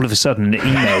 All of a sudden an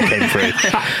email came through.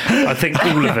 I think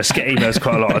all of us get emails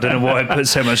quite a lot. I don't know why I put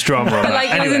so much drama on that.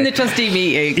 Like, it was in the trustee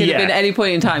meeting. It could have been at any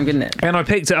point in time, couldn't it? And I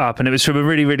picked it up, and it was from a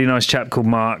really, really nice chap called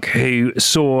Mark who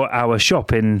saw our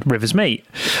shop in Rivers Meet.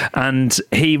 And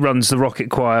he runs the Rocket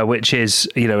Choir, which is,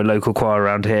 a local choir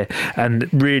around here, and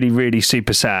really, really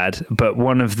super sad. But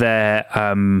one of their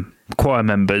choir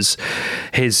members,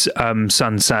 his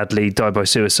son sadly died by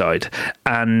suicide,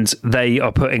 and they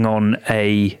are putting on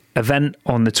a event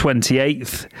on the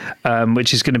 28th,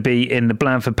 which is going to be in the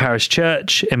Blandford Parish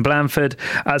Church in Blandford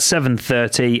at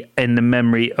 7:30 in the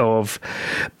memory of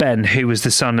Ben, who was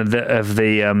the son of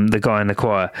the guy in the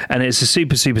choir. And it's a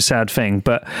super, super sad thing,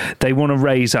 but they want to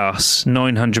raise us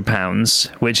 £900,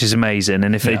 which is amazing.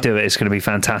 And if they do it, it's going to be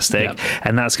fantastic.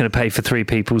 And that's going to pay for 3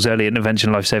 people's early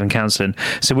intervention life-saving counselling.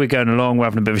 So we're going along. We're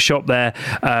having a bit of a shop there.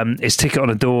 It's ticket on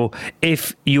the door.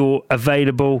 If you're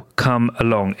available, come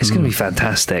along. It's going to be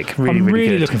fantastic. I'm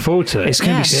really good. looking forward to it. It's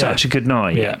going to be such a good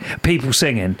night. Yeah. People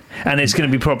singing, and it's going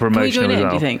to be proper emotional. Can we join in, as well.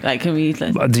 do you think? Like, can we?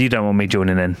 You don't want me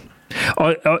joining in?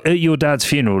 At your dad's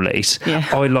funeral, Lise,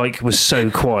 I was so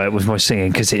quiet with my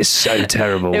singing because it's so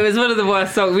terrible. It was one of the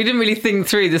worst songs. We didn't really think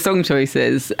through the song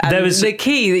choices. And there was the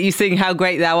key that you sing "How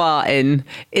Great Thou Art" in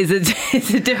is a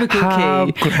difficult How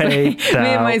key. Great Thou Me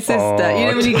and my sister,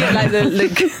 art. when you get like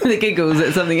the giggles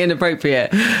at something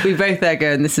inappropriate, we both there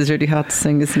going, "This is really hard to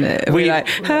sing, isn't it?" And we're like,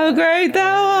 "How great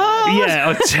thou art."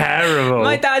 Yeah, terrible.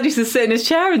 My dad used to sit in his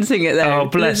chair and sing it there. Oh,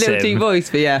 bless him. Little deep voice,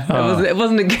 but it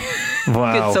wasn't a good,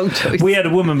 good song choice. We had a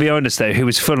woman behind us though who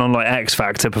was full on like X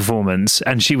Factor performance,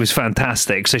 and she was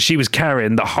fantastic. So she was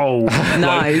carrying the whole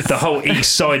the whole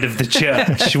east side of the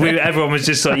church. Everyone was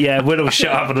just like, we'll all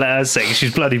shut up and let her sing.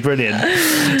 She's bloody brilliant.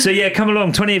 So come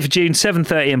along, 28th of June,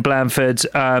 7:30 in Blandford,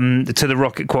 to the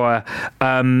Rocket Choir.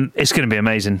 It's going to be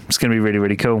amazing. It's going to be really,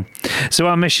 really cool. So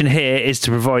our mission here is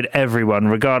to provide everyone,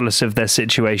 regardless of their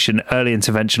situation, early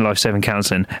intervention life-saving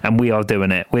counselling, and we are doing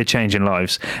it. We're changing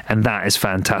lives, and that is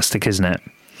fantastic, isn't it?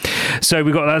 So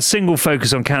we've got that single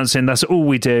focus on counselling. That's all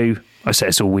we do. I say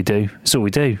it's all we do. It's all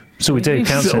we do. It's all we do.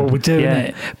 Counselling. It's all we do, yeah. Isn't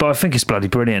it? But I think it's bloody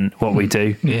brilliant what we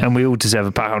do, and we all deserve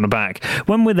a pat on the back.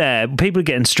 When we're there, people are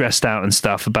getting stressed out and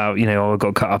stuff about, I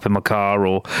got cut up in my car,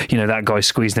 or that guy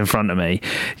squeezed in front of me.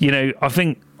 I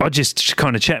think I just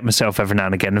kind of check myself every now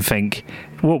and again and think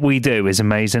what we do is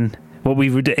amazing.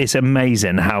 It's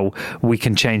amazing how we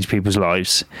can change people's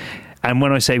lives. And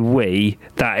when I say we,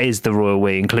 that is the royal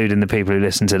we, including the people who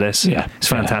listen to this. Yeah. It's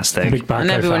fantastic. And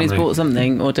everyone who's bought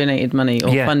something or donated money or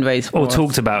fundraised for or us.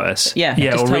 Talked about us. Yeah,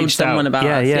 or told reached someone out. about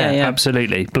us. Yeah,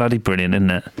 Absolutely. Bloody brilliant,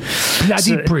 isn't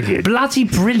it? Brilliant. Bloody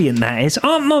brilliant, that is.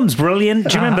 Aunt Mum's brilliant.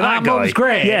 Do you remember that guy? Mum's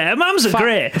great. Yeah, Mum's a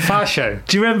great. Fast show.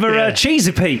 Do you remember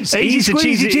Cheesy Pete's? He's a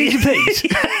Cheesy Pete's.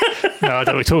 No, I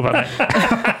don't want to talk about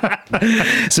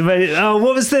that. So,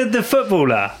 what was the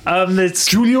footballer?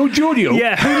 Julio Julio.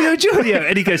 Yeah, Julio Julio.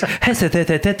 And he goes, in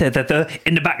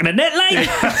the back of the net lane.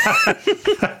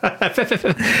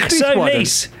 So,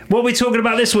 Lise, what are we talking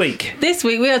about this week? This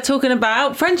week we are talking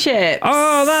about friendships.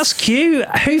 Oh, that's cute.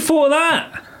 Who thought of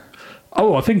that?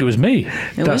 Oh, I think it was me.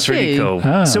 That's really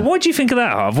cool. So what do you think of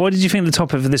that, Harv? Why did you think the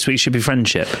topic of this week should be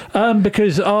friendship?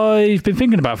 Because I've been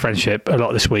thinking about friendship a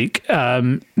lot this week,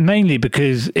 mainly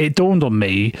because it dawned on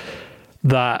me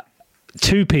that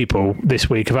 2 people this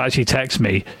week have actually texted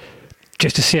me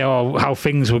just to see how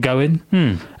things were going.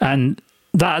 And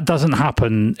that doesn't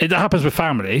happen. It happens with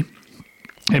family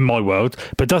in my world,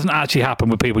 but it doesn't actually happen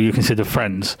with people you consider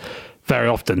friends. Very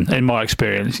often, in my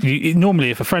experience,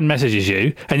 normally if a friend messages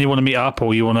you and you want to meet up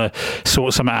or you want to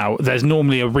sort something out, there's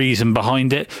normally a reason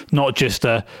behind it, not just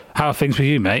how are things with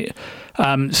you, mate?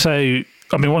 So,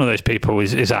 I mean, one of those people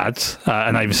is Ads,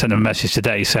 and I even sent him a message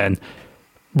today saying,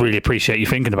 really appreciate you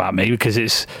thinking about me,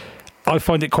 because I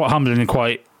find it quite humbling and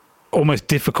quite almost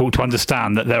difficult to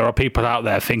understand that there are people out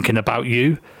there thinking about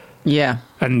you. Yeah.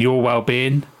 And your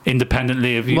well-being,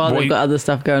 independently of you. While they've got other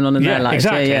stuff going on in their lives.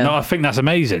 Exactly. Yeah. No, I think that's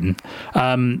amazing.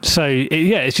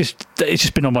 It's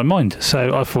just been on my mind.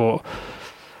 So I thought,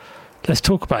 let's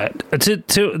talk about it.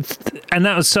 And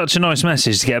that was such a nice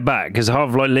message to get back, because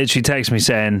Harv literally texted me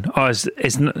saying,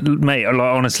 mate,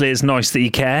 honestly, it's nice that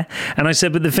you care. And I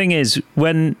said, but the thing is,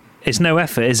 when it's no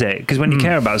effort, is it? Because when you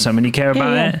care about something, you care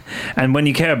about it, and when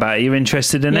you care about it, you're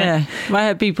interested in it. Yeah, I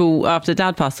had people after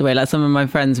Dad passed away, like some of my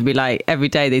friends would be like, every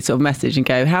day they sort of message and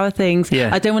go, "How are things?" Yeah.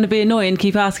 I don't want to be annoying,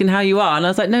 keep asking how you are, and I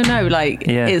was like, no, like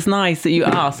it's nice that you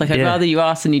asked. Like I'd rather you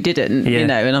asked than you didn't, you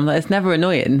know. And I'm like, it's never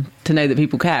annoying to know that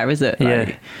people care, is it?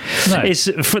 Like, No. It's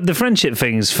the friendship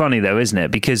thing's funny though, isn't it?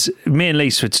 Because me and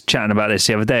Lisa were chatting about this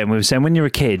the other day, and we were saying when you're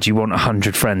a kid, you want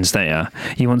 100 friends, don't you?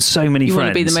 You want so many friends. You want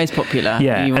to be the most popular.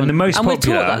 Yeah, and the most popular. And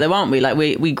we're taught that though, aren't we? Like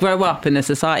we grow up in a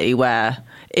society where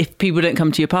if people don't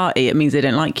come to your party, it means they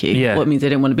don't like you. Yeah. Or it means they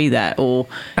don't want to be there, or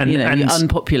you're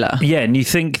unpopular. Yeah, and you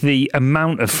think the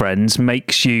amount of friends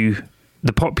makes you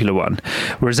the popular one,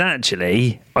 whereas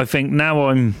actually I think now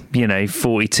I'm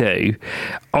 42,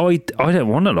 I don't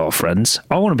want a lot of friends.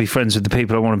 I want to be friends with the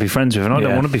people I want to be friends with, and I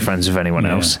don't want to be friends with anyone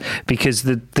else, because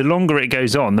the longer it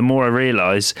goes on, the more I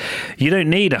realise you don't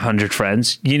need 100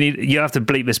 friends. You have to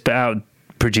bleep this bit out,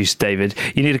 producer David.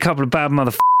 You need a couple of bad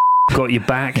motherfuckers got your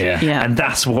back, and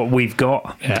that's what we've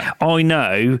got. I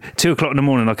know 2:00 in the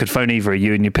morning I could phone either of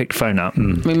you and you pick the phone up. I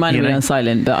mean, mine would be on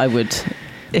silent, but I would.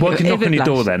 Well, I can knock on your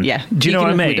door then. Yeah. Do you know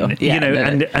what I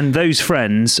mean? And those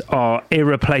friends are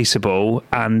irreplaceable,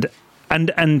 and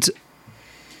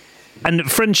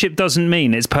friendship doesn't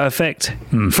mean it's perfect.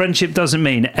 Friendship doesn't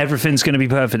mean everything's going to be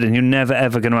perfect and you're never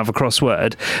ever going to have a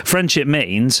crossword. Friendship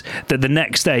means that the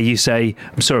next day you say,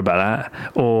 "I'm sorry about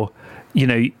that," or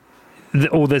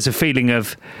or there's a feeling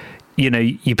of,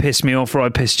 you pissed me off or I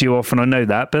pissed you off, and I know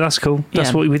that, but that's cool.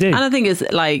 That's what we do. And I think it's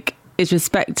like, it's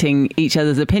respecting each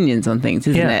other's opinions on things,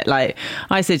 isn't it? Like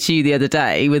I said to you the other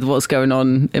day with what's going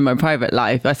on in my private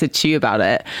life, I said to you about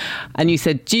it, and you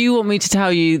said, "Do you want me to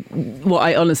tell you what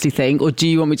I honestly think, or do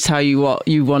you want me to tell you what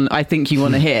I think you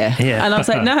want to hear?" And I was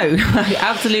like, "No,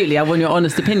 absolutely, I want your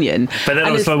honest opinion." But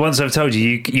then it's like, once I've told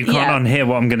you can't unhear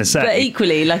what I'm going to say. But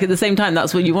equally, like at the same time,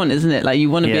 that's what you want, isn't it? Like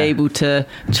you want to be able to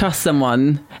trust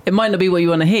someone. It might not be what you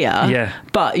want to hear,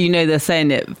 but they're saying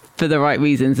it for the right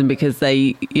reasons, and because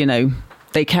they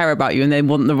care about you and they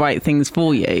want the right things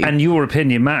for you. And your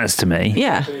opinion matters to me.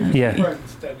 Yeah. Yeah.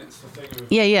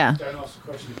 Yeah. Don't ask the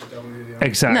question if you don't want to hear the answer.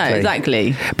 Exactly. No,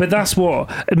 exactly. But that's what,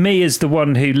 me as the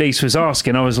one who Lisa was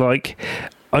asking, I was like,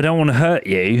 I don't want to hurt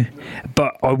you,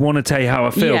 but I want to tell you how I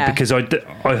feel, because I'm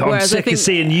sick of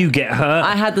seeing you get hurt.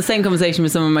 I had the same conversation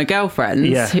with some of my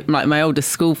girlfriends, like my oldest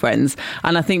school friends,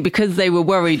 and I think because they were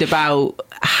worried about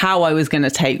how I was going to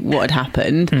take what had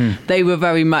happened, they were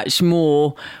very much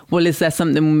more, well, is there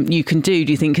something you can do?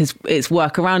 Do you think it's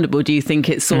workaroundable? Do you think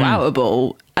it's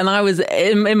sort-outable? And I was,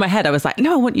 in my head, I was like,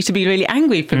 no, I want you to be really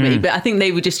angry for me. But I think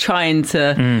they were just trying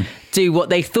to do what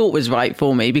they thought was right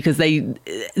for me, because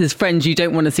as friends, you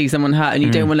don't want to see someone hurt, and you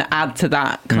don't want to add to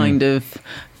that kind of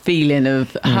feeling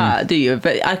of hurt, do you?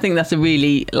 But I think that's a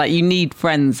really, like, you need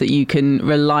friends that you can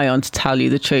rely on to tell you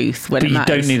the truth when it matters.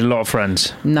 But you don't need a lot of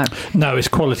friends. No, it's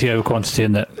quality over quantity,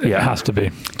 and it has to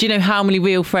be. Do you know how many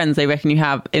real friends they reckon you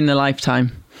have in a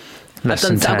lifetime? Less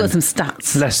than 10. I've got some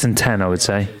stats. Less than 10, I would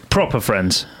say. Proper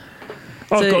friends.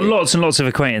 I've got lots and lots of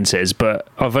acquaintances, but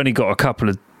I've only got a couple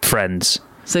of friends.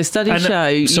 So studies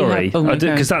show... Sorry,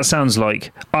 because that sounds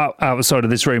like outside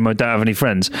of this room I don't have any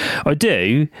friends. I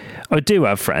do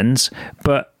have friends,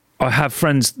 but I have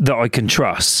friends that I can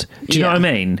trust. Do you know what I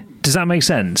mean? Does that make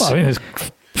sense? Well, I mean, there's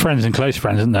friends and close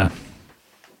friends, isn't there?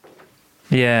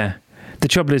 Yeah. The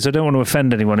trouble is, I don't want to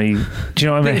offend anyone who... Do you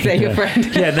know what I mean? Say your friend.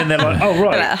 Yeah, then they're like, oh,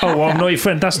 right. Oh, well, I'm not your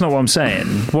friend. That's not what I'm saying.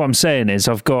 What I'm saying is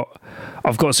I've got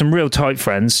some real tight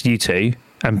friends, you two,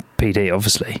 and PD,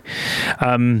 obviously.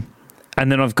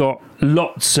 And then I've got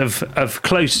lots of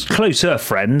closer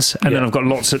friends, and then I've got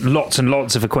lots and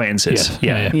lots of acquaintances.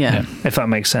 Yeah. If that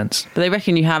makes sense. But they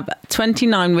reckon you have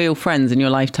 29 real friends in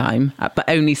your lifetime, but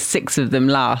only 6 of them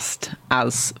last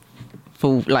as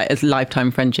lifetime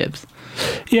friendships.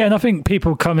 Yeah, and I think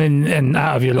people come in and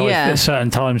out of your life at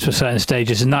certain times for certain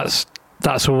stages, and that's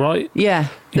all right. Yeah.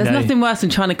 There's nothing worse than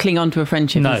trying to cling on to a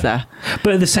friendship, is there?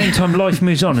 But at the same time, life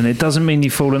moves on, and it doesn't mean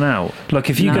you've fallen out. Like,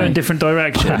 if you go in different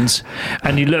directions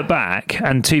and you look back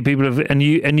and two people have, and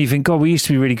you think, God, we used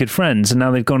to be really good friends, and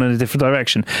now they've gone in a different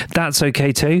direction, that's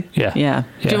okay too. Yeah.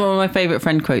 Do you know what my favourite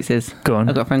friend quotes is? Go on.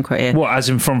 I've got a friend quote here. What, as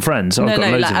in from friends? No,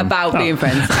 like about being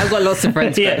friends. I've got lots of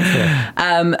friends.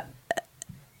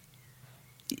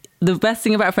 The best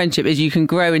thing about a friendship is you can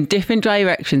grow in different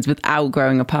directions without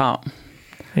growing apart.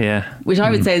 Yeah. Which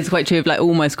I would say is quite true of like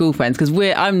all my school friends, because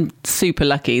I'm super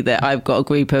lucky that I've got a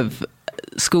group of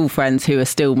school friends who are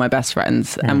still my best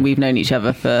friends, and we've known each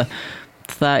other for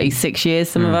 36 years,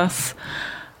 some of us.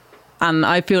 And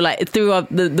I feel like through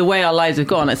the way our lives have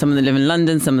gone, like some of them live in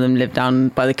London, some of them live down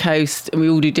by the coast, and we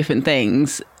all do different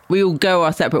things. we all go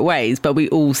our separate ways, but we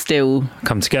all still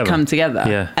come together.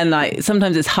 Yeah. And like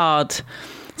sometimes it's hard.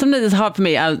 Sometimes it's hard for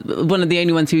me. I'm one of the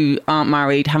only ones who aren't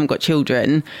married, haven't got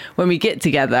children. When we get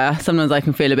together, sometimes I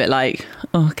can feel a bit like,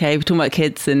 oh, okay, we're talking about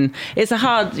kids, and it's a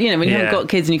hard, when you haven't got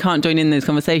kids and you can't join in those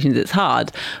conversations, it's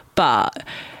hard. But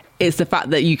it's the fact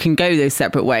that you can go those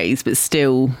separate ways, but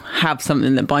still have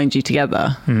something that binds you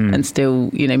together and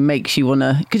still, makes you want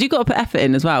to, because you've got to put effort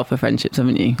in as well for friendships,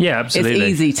 haven't you? Yeah,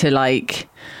 absolutely. It's easy to like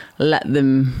let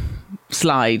them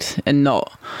slide and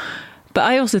not. But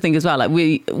I also think as well, like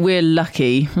we're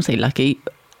lucky. I'll say lucky.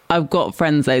 I've got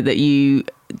friends though that you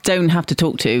don't have to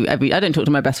talk to I don't talk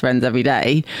to my best friends every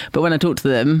day, but when I talk to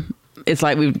them, it's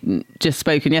like we've just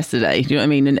spoken yesterday. Do you know what I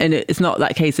mean? And it's not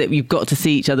that case that you've got to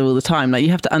see each other all the time. Like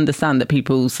you have to understand that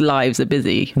people's lives are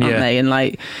busy, aren't they? And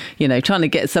like, trying to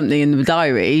get something in the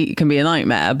diary can be a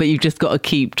nightmare, but you've just got to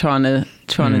keep trying to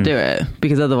do it,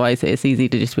 because otherwise it's easy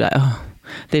to just be like, oh,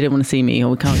 they don't want to see me,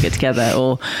 or we can't get together,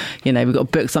 or we've got to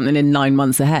book something in 9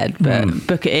 months ahead, but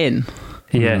book it in.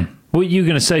 What are you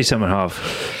going to say something, Harv?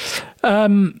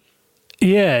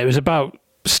 It was about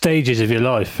stages of your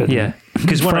life, and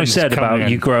because when I said about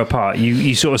you grow apart,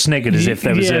 you sort of sniggered as if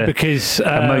there was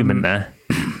a moment there.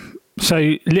 So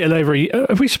little over a year,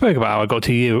 have we spoke about how I got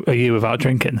to a year without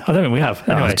drinking? I don't think we have.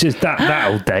 Anyway. Just that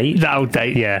old date. That old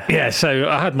date, yeah. Yeah, so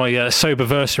I had my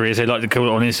soberversary, as they like to call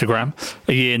it on Instagram,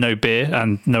 a year no beer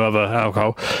and no other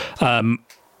alcohol,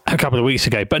 a couple of weeks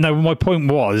ago. But no, my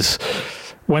point was,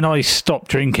 when I stopped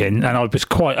drinking, and I was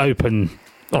quite open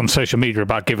on social media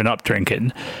about giving up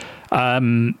drinking,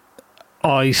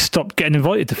 I stopped getting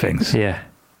invited to things. Yeah.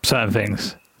 Certain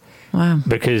things. Wow.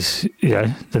 Because,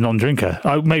 the non-drinker.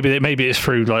 Maybe it's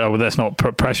through, like, oh, well, let's not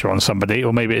put pressure on somebody,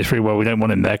 or maybe it's through, well, we don't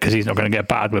want him there because he's not going to get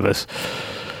bad with us.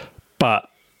 But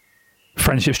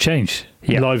friendships change.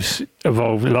 Yeah. Lives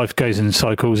evolve. Life goes in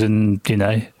cycles, and,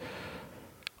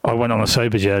 I went on a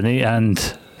sober journey, and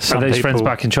are those friends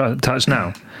back in touch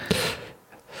now?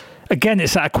 Again,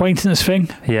 it's that acquaintance thing.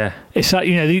 Yeah. It's that,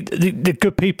 the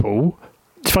good people...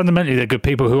 Fundamentally, they're good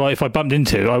people who, if I bumped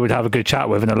into, I would have a good chat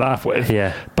with and a laugh with.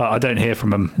 Yeah. But I don't hear from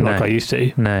them like I used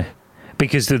to. No.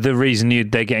 Because the reason they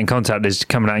get in contact is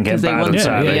coming out and getting bad on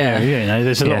Saturday. Yeah.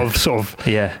 There's a lot of sort of,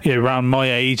 around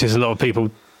my age, there's a lot of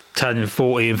people turning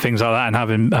 40 and things like that,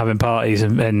 and having parties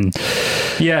and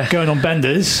going on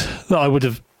benders that I would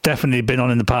have definitely been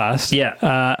on in the past.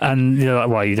 And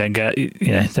you don't get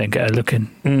a look in.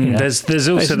 There's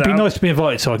also it'd be nice to be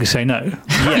invited so I can say no.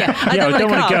 I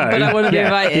don't want to go, but I want to be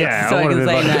invited so I can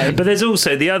say no. But there's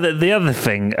also the other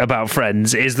thing about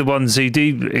friends is the ones who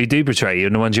do betray you,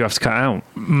 and the ones you have to cut out.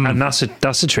 And that's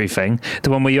a true thing.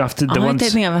 The one where you have to. I don't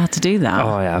think I've ever had to do that. Oh,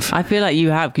 I have. I feel like you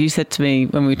have, because you said to me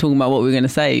when we were talking about what we were going to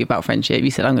say about friendship,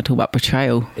 you said I'm going to talk about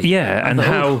betrayal. Yeah, and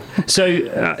how. So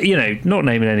not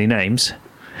naming any names.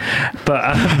 But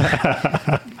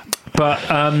I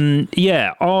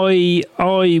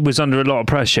was under a lot of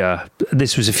pressure.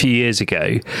 This was a few years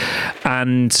ago,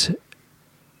 and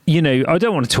I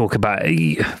don't want to talk about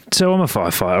it. So I'm a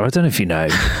firefighter. I don't know if you know.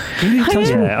 I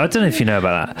don't know if you know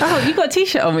about that. Oh, you've got a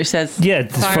T-shirt on which says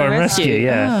Fire and Rescue.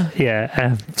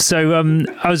 Yeah. So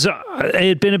it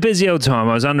had been a busy old time.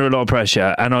 I was under a lot of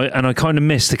pressure, and I kind of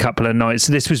missed a couple of nights.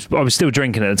 I was still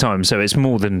drinking at the time, so it's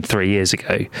more than 3.5 years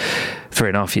ago.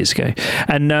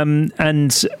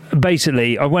 And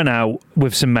basically, I went out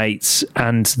with some mates,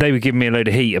 and they were giving me a load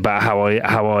of heat about how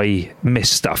I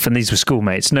missed stuff. And these were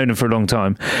schoolmates, known them for a long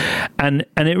time, and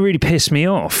it really pissed me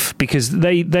off, because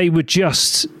they were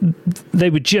just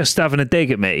having a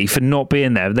dig at me for not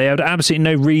being there. They had absolutely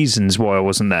no reasons why I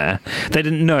wasn't there. They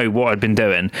didn't know what I'd been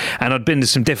doing, and I'd been to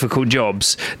some difficult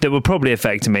jobs that were probably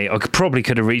affecting me. I probably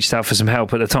could have reached out for some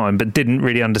help at the time, but didn't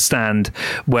really understand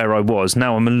where I was.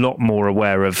 Now I'm a lot more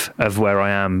aware of where I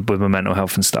am with my mental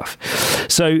health and stuff.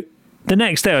 So the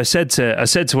next day I said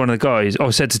to one of the guys, I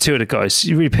said to two of the guys,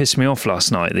 you really pissed me off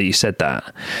last night that you said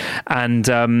that.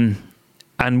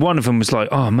 And one of them was like,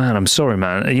 oh man, I'm sorry,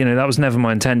 man. That was never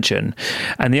my intention.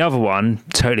 And the other one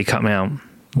totally cut me out.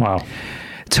 Wow.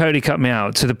 Totally cut me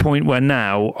out, to the point where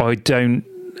now I don't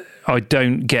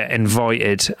get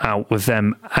invited out with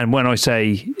them. And when I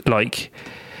say, like,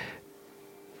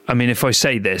 I mean, if I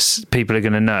say this, people are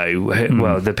going to know.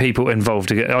 Well, the people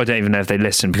involved, I don't even know if they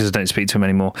listen, because I don't speak to them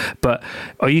anymore. But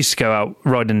I used to go out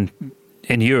riding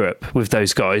in Europe with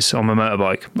those guys on my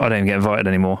motorbike. I don't even get invited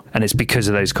anymore, and it's because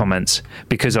of those comments.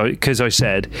 Because I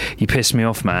said, you pissed me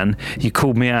off, man. You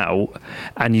called me out,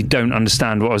 and you don't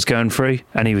understand what I was going through.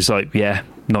 And he was like, yeah,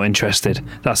 not interested.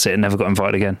 That's it. Never got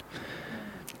invited again.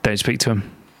 Don't speak to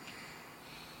him.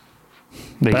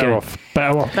 Better off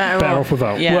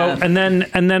without. Yeah. Well, and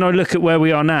then I look at where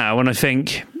we are now, and I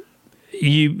think,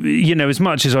 you know, as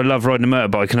much as I love riding a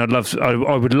motorbike, and I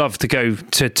would love to go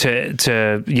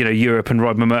to you know, Europe and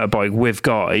ride my motorbike with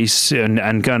guys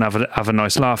and go and have a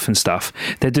nice laugh and stuff.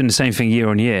 They're doing the same thing year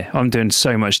on year. I'm doing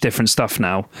so much different stuff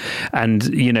now, and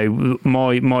you know,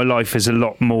 my life is a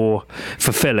lot more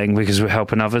fulfilling because we're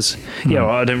helping others. Yeah,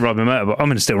 I don't ride my motorbike. I'm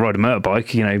going to still ride a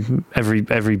motorbike. You know,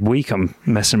 every week I'm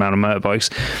messing around on motorbikes.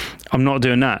 I'm not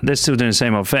doing that. They're still doing the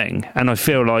same old thing, and I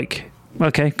feel like,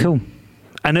 okay, cool.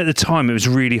 And at the time, it was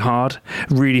really hard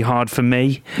for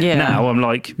me. Yeah. Now I'm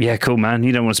like, yeah, cool, man.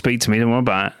 You don't want to speak to me, don't worry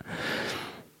about it.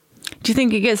 Do you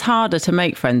think it gets harder to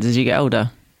make friends as you get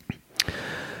older?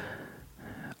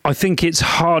 I think it's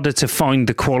harder to find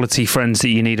the quality friends that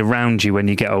you need around you when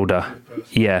you get older.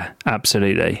 Yeah,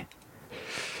 absolutely.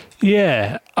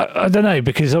 Yeah, I don't know,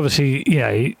 because obviously, you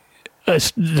know,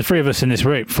 the three of us in this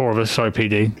room, four of us, sorry,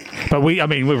 PD, but we're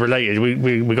related.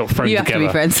 We got thrown together. You have to be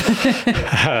friends.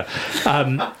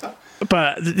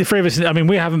 But the three of us, I mean,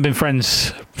 we haven't been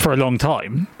friends for a long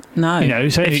time. No. You know,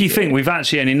 so if you think we've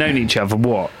actually only known each other,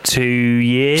 what, 2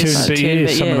 years? 2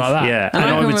 years, something like that. Yeah. And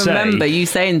I can remember you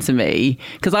saying to me,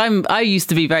 because I used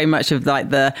to be very much of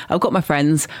like I've got my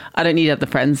friends, I don't need other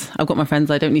friends. I've got my friends,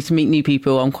 I don't need to meet new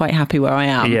people. I'm quite happy where I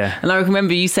am. Yeah. And I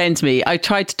remember you saying to me, I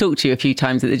tried to talk to you a few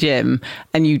times at the gym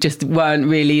and you just weren't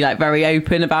really like very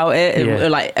open about it, or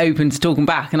like open to talking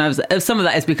back. And some of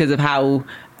that is because of how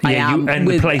I am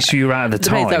the place you were at the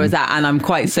time. The place I was at, and I'm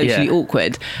quite socially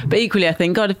awkward. But equally, I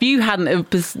think, God, if you hadn't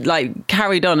have like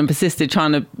carried on and persisted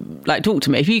trying to like talk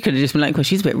to me, if you could have just been like, "Well,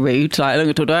 she's a bit rude," like, I'm not going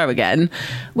to talk to her again,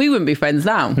 we wouldn't be friends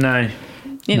now. No,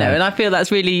 you know, and I feel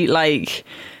that's really like,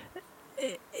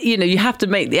 you know, you have to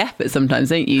make the effort sometimes,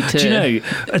 don't you? Do you know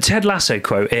a Ted Lasso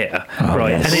quote here,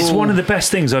 right? Yes. And it's one of the best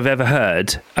things I've ever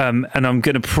heard. And I'm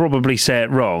going to probably say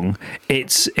it wrong. He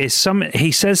says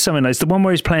something like, it's the one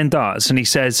where he's playing darts, and he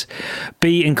says,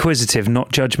 "Be inquisitive,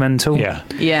 not judgmental." Yeah,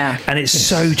 yeah, and it's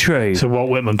so true. So Walt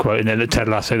Whitman quote, and then Ted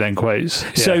Lasso then quotes. Yeah.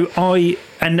 So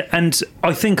and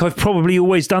I think I've probably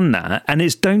always done that, and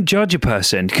it's don't judge a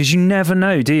person, because you never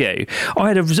know, do you? I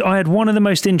had one of the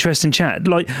most interesting chat,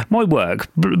 like my work,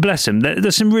 bless them,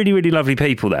 there's some really, really lovely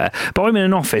people there, but I'm in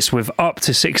an office with up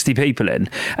to 60 people in,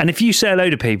 and if you say hello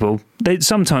to people,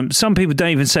 sometimes some people don't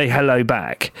even say hello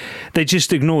back. They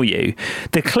just ignore you.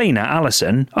 The cleaner,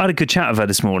 Alison, I had a good chat with her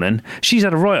this morning. She's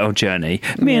had a right old journey.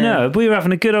 Me and her, we were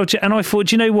having a good old chat, and I thought,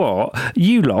 do you know what?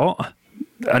 You lot,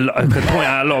 I could point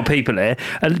out a lot of people here.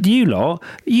 You lot,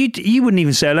 you wouldn't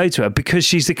even say hello to her because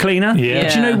she's the cleaner. Yeah.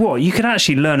 Do you know what? You could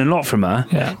actually learn a lot from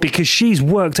her because she's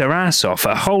worked her ass off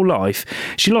her whole life.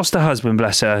 She lost her husband,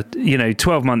 bless her,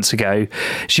 12 months ago.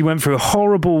 She went through a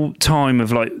horrible time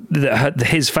of like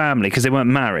his family, because they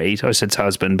weren't married. I said to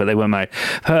husband, but they weren't married.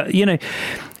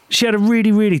 She had a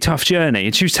really, really tough journey,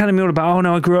 and she was telling me all about, oh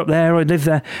no, I grew up there, I lived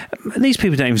there. These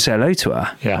people don't even say hello to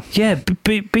her. Yeah.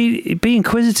 Be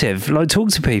inquisitive, like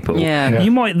talk to people. Yeah.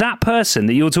 You might, that person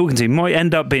that you're talking to might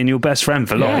end up being your best friend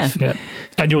for life. Yeah.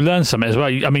 And you'll learn something as well.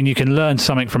 I mean, you can learn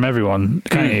something from everyone,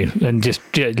 can't you? And just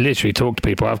literally talk to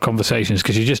people, have conversations,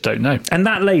 because you just don't know. And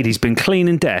that lady's been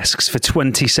cleaning desks for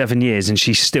 27 years, and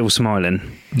she's still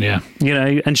smiling. Yeah.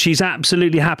 And she's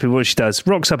absolutely happy with what she does.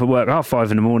 Rocks up at work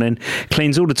 5:30 in the morning,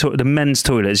 cleans all the men's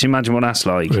toilets. You imagine what that's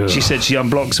like. Ugh. She said she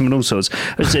unblocks them and all sorts.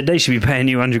 I said they should be paying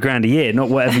you $100,000 a year, not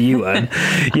whatever you earn.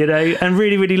 And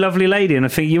really, really lovely lady. And I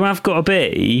think you have got to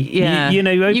be,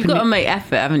 you've got to make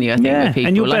effort, haven't you? I think with people.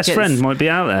 And your best friend might be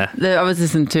out there. I was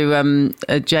listening to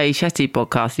a Jay Shetty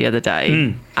podcast the other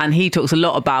day, and he talks a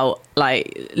lot about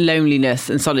like loneliness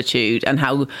and solitude, and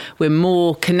how we're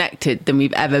more connected than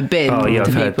we've ever been to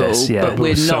people, but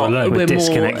we're so not. We're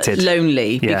disconnected. More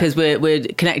lonely because we're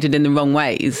connected in the wrong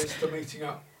ways. Meeting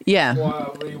up. Yeah. Why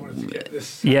I really wanted to get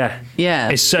this. Yeah.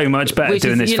 It's so much better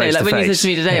doing this face to face. Like when you said to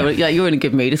me today, like, you're in a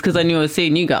good mood, it's because I knew I was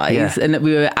seeing you guys and that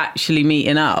we were actually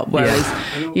meeting up. Whereas,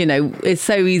 it's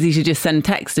so easy to just send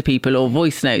text to people or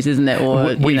voice notes, isn't it?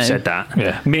 Or we've said that.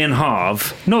 Yeah. Me and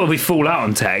Harv, not that we fall out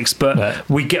on text, but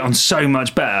we get on so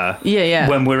much better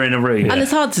when we're in a room. And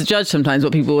it's hard to judge sometimes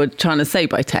what people are trying to say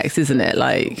by text, isn't it?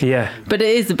 But it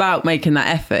is about making that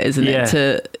effort, isn't it?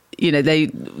 To they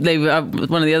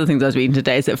one of the other things I was reading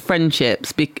today is that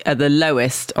friendships are the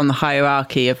lowest on the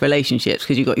hierarchy of relationships,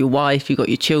 because you've got your wife, you've got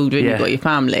your children, you've got your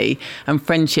family, and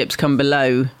friendships come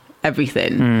below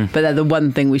everything. But they're the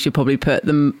one thing we should probably put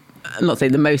them, I'm not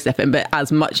saying the most effort in, but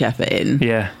as much effort in.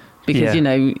 Because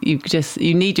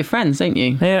you need your friends, don't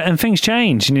you? Yeah, and things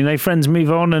change, and friends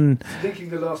move on. And linking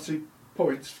the last 2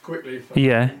 points quickly.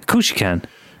 Of course you can.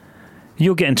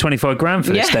 You're getting $25,000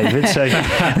 for this, David. So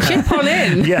chip on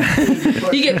in. Yeah,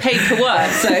 you get paid for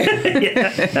work, so.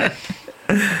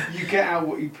 You get out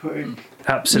what you put in.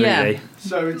 Absolutely. Yeah.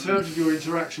 So in terms of your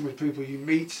interaction with people you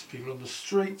meet, people on the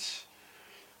streets,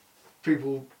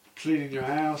 people cleaning your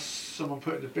house, someone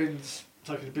putting the bins,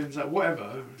 taking the bins out,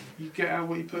 whatever, you get out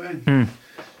what you put in.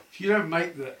 If you don't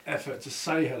make the effort to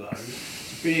say hello,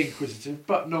 to be inquisitive,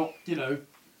 but not,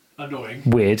 annoying.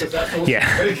 Weird. Because that's also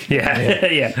Yeah. big,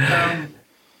 Yeah.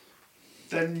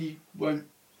 then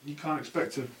you can't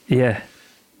expect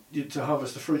to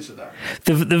harvest the fruits of that.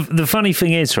 The funny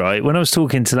thing is, right, when I was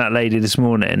talking to that lady this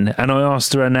morning and I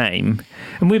asked her name,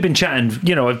 and we've been chatting,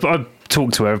 I've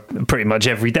talked to her pretty much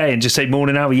every day and just say,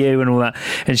 morning, how are you, and all that,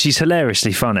 and she's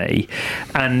hilariously funny.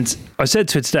 And I said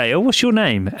to her today, oh, what's your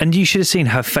name? And you should have seen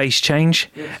her face change,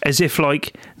 as if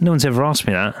like, no one's ever asked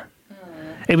me that.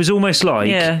 It was almost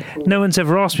like, no one's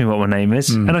ever asked me what my name is.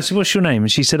 And I said, what's your name?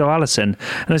 And she said, oh, Alison.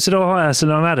 And I said, oh, hi, Alison,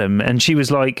 I'm Adam. And she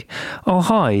was like, oh,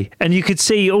 hi. And you could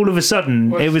see all of a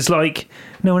sudden, it was like,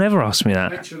 no one ever asked me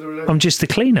that. I'm just the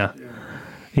cleaner.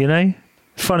 Yeah.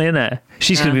 Funny, isn't it?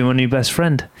 She's going to be my new best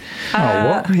friend. Oh,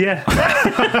 what? Yeah.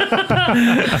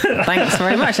 Thanks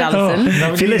very much, Alison.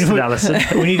 If you listen,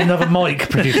 Alison. We need another mic,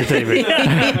 producer David.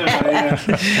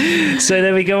 So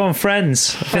there we go on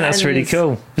Friends. I think that's really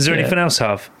cool. Is there anything else,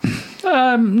 Harv?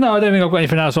 No, I don't think I've got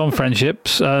anything else on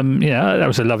friendships. That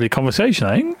was a lovely conversation,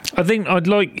 I think. I think I'd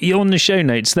like you on the show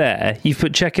notes there. You've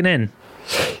put checking in.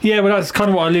 Yeah, well, that's kind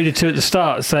of what I alluded to at the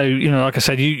start. So, like I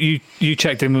said, you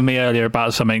checked in with me earlier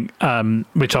about something,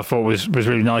 which I thought was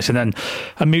really nice. And then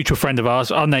a mutual friend of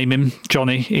ours, I'll name him,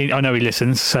 Johnny. I know he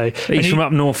listens. So he's from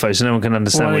up north, though, so no one can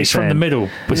understand what he's from saying. the middle,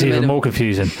 which is even more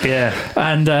confusing. Yeah.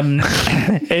 And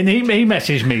and he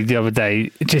messaged me the other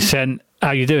day, just saying,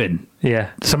 how you doing?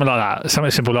 Yeah. Something like that,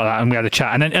 something simple like that. And we had a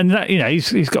chat. And that,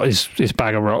 he's got his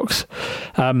bag of rocks.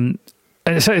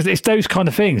 And so it's those kind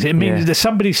of things. It means that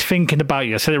somebody's thinking about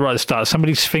you. I said it right at the start.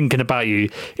 Somebody's thinking about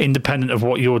you independent of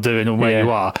what you're doing or where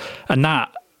you are. And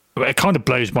that, it kind of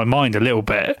blows my mind a little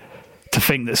bit to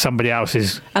think that somebody else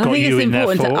is and got I think you it's in their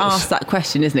thoughts. important to ask that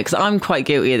question, isn't it? Because I'm quite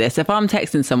guilty of this. If I'm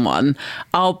texting someone,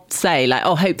 I'll say like,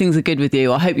 "Oh, hope things are good with you,"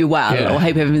 or "Hope you're well," or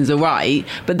 "Hope everything's all right."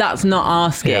 But that's not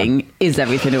asking, "Is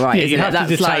everything all right?" Yeah, you have to That's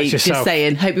detach like yourself. just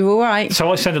saying, "Hope you're all right."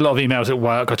 So I send a lot of emails at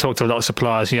work. I talk to a lot of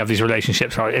suppliers. You have these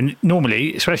relationships, right? And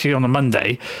normally, especially on a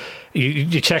Monday,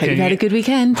 you check Hope in. you had a good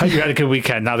weekend. Hope you had a good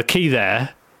weekend. Now the key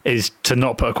there is to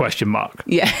not put a question mark.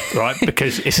 Yeah. Right?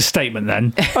 Because it's a statement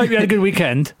then. Hope you had a good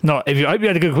weekend. Not, if you hope you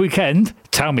had a good weekend,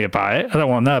 tell me about it. I don't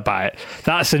want to know about it.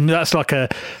 That's like a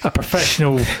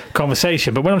professional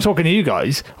conversation. But when I'm talking to you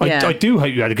guys, I do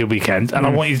hope you had a good weekend, and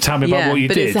I want you to tell me about what you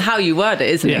but did. it's how you word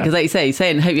it, isn't it? Because like you say,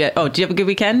 saying, "Hope you do you have a good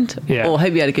weekend?" Yeah. Or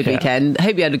 "Hope you had a good weekend."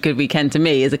 "Hope you had a good weekend" to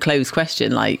me is a closed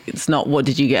question. Like, it's not "What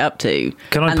did you get up to?"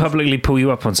 Can I publicly pull you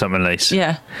up on something, Lise?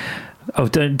 Yeah. Oh,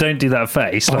 don't do that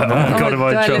face. Like, no. oh my God, Oh, am I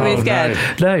in do I look really trouble? scared?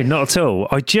 No, not at all.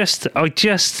 I just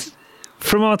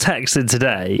from our texting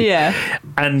today. Yeah.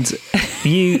 And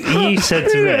you said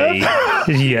to me,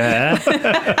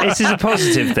 this is a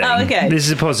positive thing. Oh, okay. This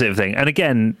is a positive thing. And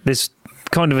again, this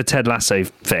kind of a Ted Lasso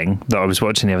thing that I was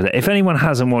watching the other day. If anyone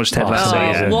hasn't watched Ted Lasso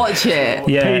yet, Watch it.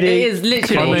 Yeah. It is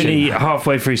literally. I'm only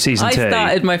halfway through season 2. I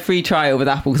started my free trial with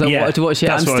Apple because I wanted to watch it.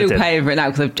 I'm that's what I still did. paying for it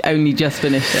now because I've only just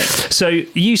finished it. So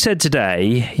you said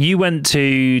today you went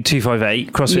to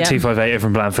 258 CrossFit 258 over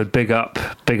in Blandford. Big up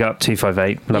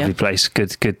 258. Lovely place.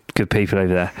 Good people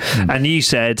over there. And you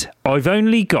said I've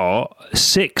only got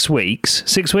 6 weeks.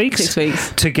 6 weeks. 6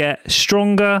 weeks to get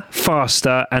stronger,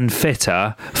 faster, and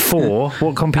fitter for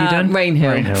what comp are you doing?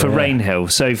 Rainhill. For Rainhill.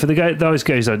 So for those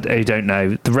guys who don't know,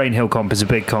 the Rainhill comp is a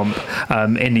big comp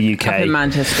in the UK. Up in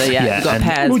Manchester. Yeah. We've got and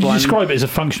pairs. Would you one. describe it as a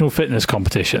functional fitness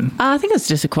competition? I think it's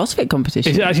just a CrossFit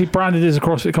competition. Is it actually branded as a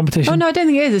CrossFit competition? Oh no, I don't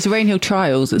think it is. It's Rainhill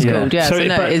Trials. It's called. Yeah. So,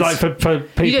 no, but it's, like for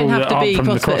people you don't have that to aren't be from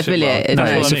the CrossFit CrossFit affiliated. world. No,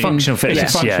 That's it's what a I mean. functional fitness.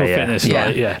 It's a functional fitness. Yeah.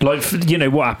 Right, yeah. Like, you know,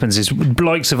 what happens is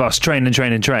likes of us train,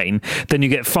 then you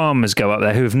get farmers go up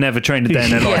there who have never trained a day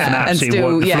in their life and absolutely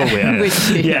wipe the floor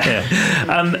with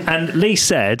it. And Lee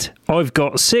said, I've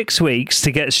got 6 weeks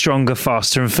to get stronger,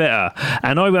 faster and fitter.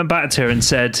 And I went back to her and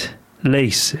said,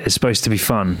 Lise, it's supposed to be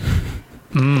fun.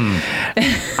 And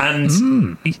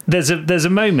there's a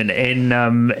moment in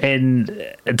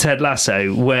Ted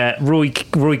Lasso where Roy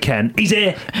Kent, he's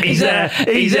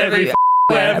everywhere.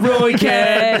 Roy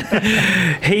Kent.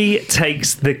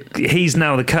 He's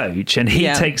now the coach, and he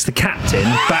takes the captain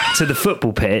back to the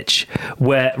football pitch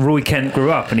where Roy Kent grew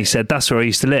up, and he said that's where I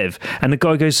used to live. And the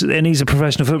guy goes, and he's a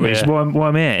professional footballer. He says, why am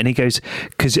I here? And he goes,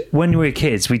 because when we were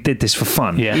kids, we did this for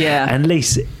fun. Yeah. And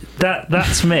Lise,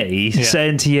 That's me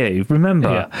saying to you,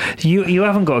 remember, you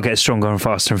haven't got to get stronger and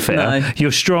faster and fitter. No.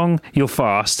 You're strong, you're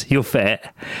fast, you're fit,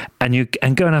 and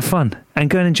go and have fun and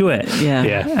go and enjoy it.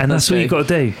 Yeah. And that's what you've got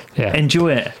to do. Yeah.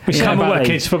 Enjoy it. We Come about away. the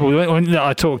kids football. When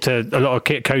I talk to a lot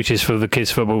of coaches for the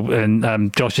kids football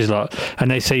and Josh's lot, and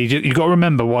they say you got to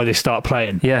remember why they start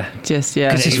playing. Yeah. Just,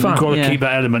 'Cause it's fun. You've got to keep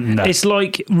that element in there. It's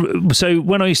like, so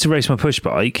when I used to race my push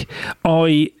bike,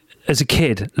 as a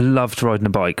kid, loved riding a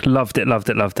bike. Loved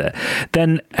it.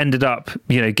 Then ended up,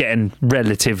 getting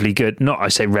relatively good. Not, I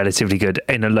say relatively good,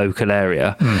 in a local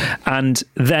area. And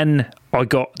then I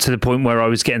got to the point where I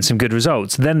was getting some good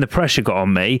results. Then the pressure got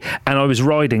on me and I was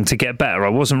riding to get better. I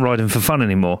wasn't riding for fun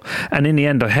anymore. And in the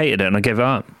end, I hated it and I gave it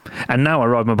up. And now I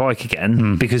ride my bike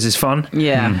again because it's fun.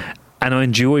 Yeah. And I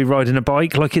enjoy riding a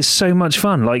bike. Like, it's so much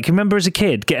fun. Like, remember as a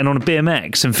kid getting on a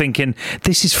BMX and thinking,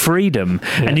 this is freedom.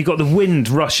 Yeah. And you got the wind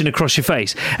rushing across your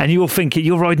face and you're thinking,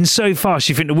 you're riding so fast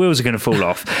you think the wheels are going to fall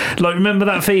off. Like, remember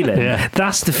that feeling? Yeah.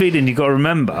 That's the feeling you got to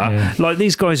remember. Yeah. Like,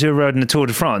 these guys who are riding the Tour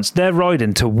de France, they're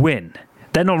riding to win.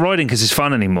 They're not riding because it's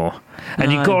fun anymore.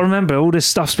 And you've got to remember, all this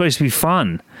stuff's supposed to be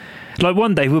fun. Like,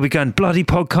 one day we'll be going, bloody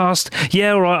podcast.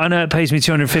 Yeah, all right, I know it pays me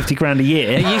 250 grand a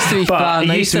year. It used to be fun.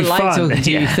 I used to like talking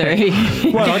to you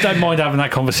three. Well, I don't mind having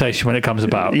that conversation when it comes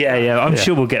about. Yeah, I'm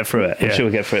sure we'll get through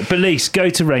it. But Lise, go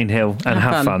to Rainhill and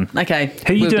have fun. Okay.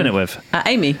 Who are you doing it with?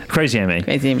 Amy. Crazy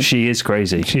Amy. She is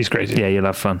crazy. She's crazy. Yeah, you'll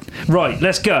have fun. Right,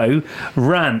 let's go.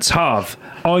 Rants, Harv.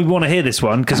 I want to hear this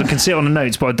one because I can see it on the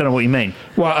notes, but I don't know what you mean.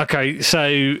 Well, okay,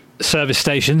 so service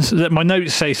stations. My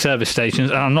notes say service stations,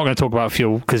 and I'm not going to talk about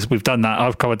fuel because we've done that.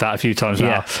 I've covered that a few times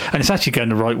now, and it's actually going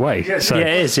the right way. Yeah, so, it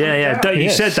is. Yeah. Don't you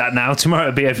said that now? Tomorrow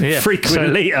it'll be a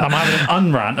frequent litre. I'm having an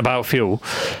unrant about fuel,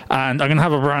 and I'm going to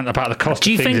have a rant about the cost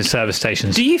of things in service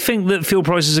stations. Do you think that fuel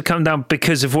prices have come down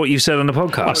because of what you said on the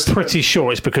podcast? I'm pretty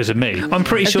sure it's because of me. I'm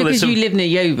pretty sure because you live near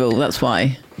Yeovil. That's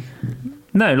why.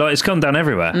 No, like, it's gone down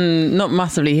everywhere. Not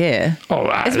massively here. Oh,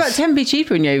 it's about 10p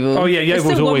cheaper in Yeovil. Oh, yeah,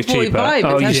 Yeovil's always cheaper.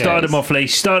 Oh, you started them off, Lee.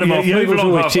 Start them off. Move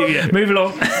along. Move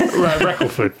along.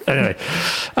 Reckleford.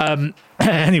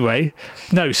 Anyway,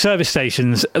 no, service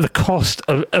stations, the cost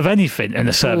of anything in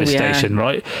a service station,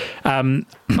 right?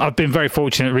 I've been very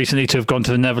fortunate recently to have gone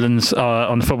to the Netherlands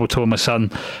on the football tour with my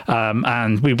son,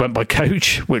 and we went by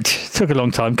coach, which took a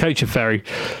long time. Coach and ferry,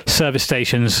 service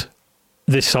stations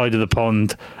this side of the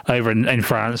pond over in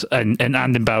France and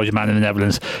in Belgium and in the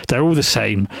Netherlands, they're all the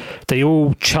same. They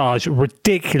all charge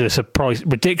ridiculous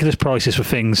prices for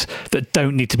things that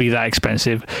don't need to be that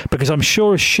expensive, because I'm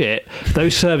sure as shit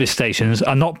those service stations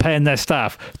are not paying their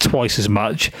staff twice as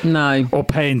much, or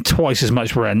paying twice as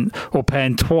much rent, or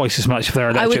paying twice as much for their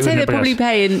electric. I would say they're probably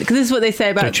paying, because this is what they say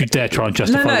about... Don't you dare try and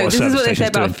justify what this is what they say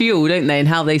about fuel, don't they, and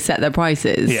how they set their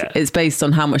prices. It's based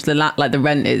on how much the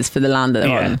rent is for the land that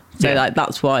they're on. So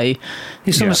that's why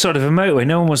it's on the side of a motorway.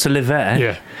 No one wants to live there.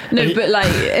 Yeah. No, but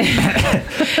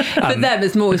for them,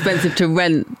 it's more expensive to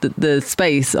rent the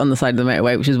space on the side of the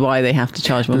motorway, which is why they have to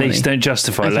charge more money. Please don't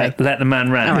justify. Okay. Let the man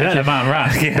rant. Let the man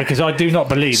rant. Because I do not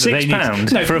believe that they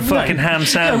need for a fucking ham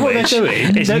sandwich. What they're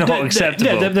doing is not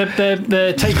acceptable.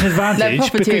 They're taking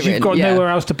advantage because you've got nowhere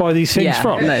else to buy these things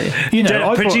from.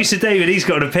 No. Producer David, he's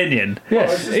got an opinion.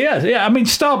 Yes. I mean,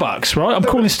 Starbucks, right? I'm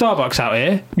calling Starbucks out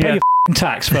here. Pay your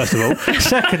tax, first of all.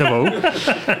 Second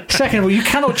of all, you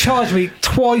cannot charge me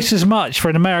twice as much for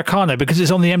an Americano because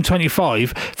it's on the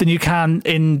M25 than you can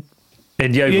in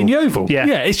Yeovil.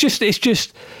 Yeah, it's just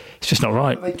not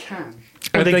right. But they can.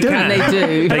 Well, they can. They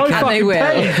do. They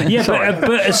will. Yeah,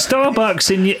 but a Starbucks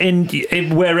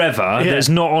in wherever that's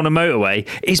not on a motorway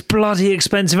is bloody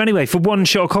expensive anyway for one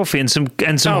shot of coffee and some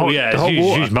hot water.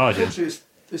 Huge margin.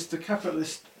 It's the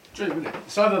capitalist dream, isn't it?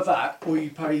 It's either that or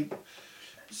you pay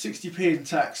 60p in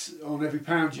tax on every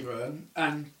pound you earn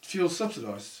and fuel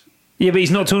subsidised. Yeah, but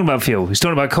he's not talking about fuel. He's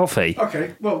talking about coffee.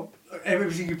 Okay, well,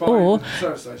 everything you buy at the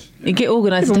service station. You get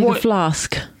organised and take a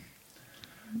flask.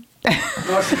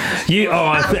 You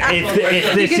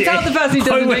can tell the person who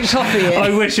doesn't drink coffee here. I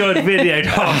wish I'd videoed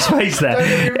Harv's face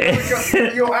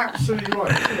there. You're absolutely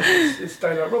right. It's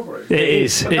daylight robbery. It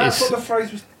is. That's what the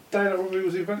phrase daylight robbery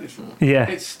was invented for. Yeah.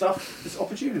 It's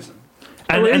opportunism.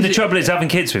 And the trouble is having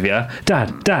kids with you.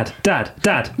 Dad, can I have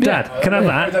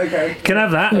that? Okay. Can I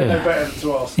have that? No better than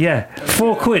to ask. Yeah,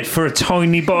 £4 for a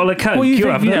tiny bottle of Coke.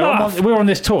 Well, we're on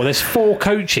this tour. There's 4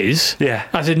 coaches. Yeah.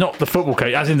 As in not the football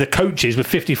coach, as in the coaches with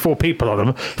 54 people on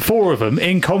them. 4 of them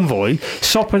in convoy,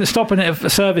 stopping at a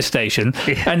service station,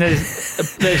 and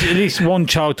there's at least one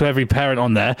child to every parent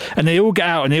on there, and they all get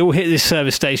out and they all hit this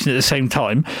service station at the same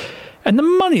time. And the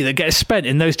money that gets spent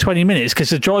in those 20 minutes because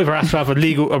the driver has to have a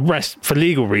legal arrest for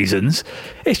legal reasons,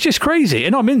 it's just crazy.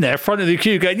 And I'm in there, front of the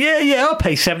queue, going, yeah, I'll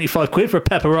pay 75 quid for a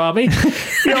pepperami.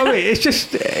 You know what I mean? It's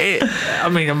just, I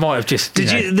might have just.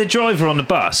 The driver on the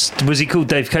bus, was he called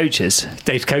Dave Coaches?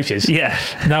 Dave Coaches? Yeah.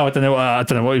 No, I don't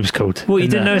know what he was called. Well, you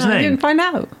didn't know his I name? didn't find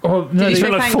out. Well, no, Did you they say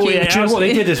spent thank you? 48 hours. Do you know what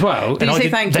they did as well? Did you say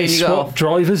thank you They and you got swapped off?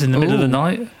 drivers in the middle of the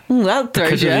night. That throws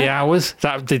Because you. of the hours.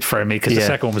 That did throw me because the Yeah.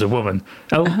 second one was a woman.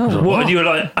 Oh, what? And you were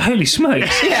like, holy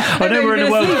smokes. Yeah. I know we're in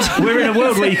a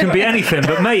world where you can be anything,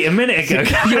 but mate, a minute ago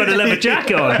you had a leather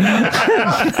jacket on.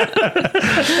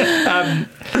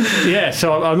 Yeah,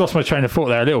 so I lost my train of thought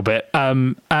there a little bit.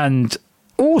 And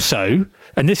also,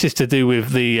 and this is to do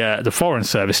with the foreign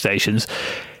service stations,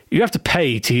 you have to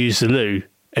pay to use the loo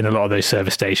in a lot of those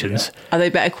service stations. Are they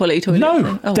better quality toilets?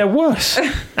 No, Oh. they're worse.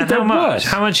 And They're how much? worse.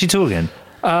 How much are you talking?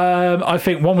 I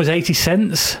think one was 80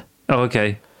 cents. Oh,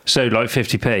 okay. So like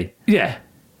 50p. Yeah.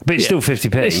 But it's Yeah. still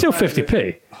 50p. It's still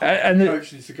 50p. And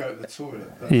Coach needs to go to the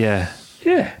toilet. Yeah.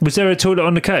 yeah. Was there a toilet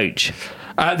on the coach?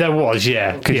 There was,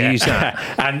 yeah. Could you use that?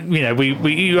 And you know,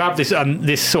 you have this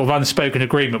this sort of unspoken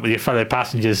agreement with your fellow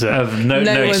passengers that Of no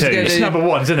No one's twos. gonna- it's number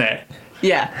ones, isn't it?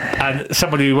 Yeah. And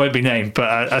somebody who won't be named,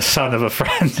 but a son of a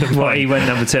friend of What, mine. he went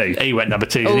number 2? He went number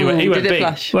 2. Oh, he went did it big.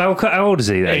 flush? Well, how old is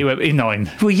he then? He went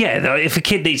 9. Well, yeah, though, if a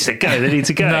kid needs to go, they need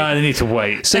to go. No, they need to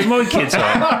wait. So my kids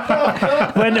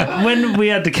are when we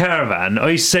had the caravan, I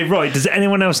used to say, right, does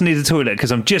anyone else need a toilet?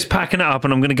 Because I'm just packing it up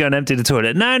and I'm going to go and empty the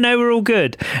toilet. No, we're all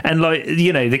good. And like,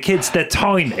 you know, the kids, they're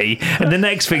tiny, and the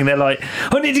next thing they're like,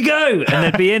 I need to go, and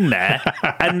they'd be in there,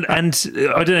 and I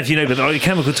don't know if you know, but like, a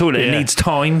chemical toilet, it Yeah. needs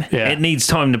time. Yeah. It needs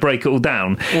time to break it all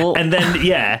down, Well- and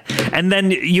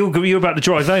then you're about to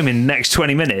drive home in the next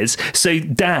 20 minutes. So,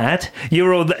 Dad,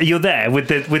 you're there with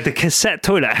the cassette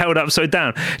toilet held upside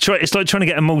down. It's like trying to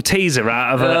get a Malteser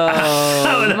out of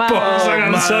out of the box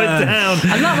upside down.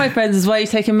 And that, my friends, is why you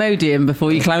take Imodium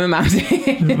before you climb a mountain.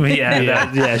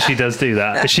 Yeah, she does do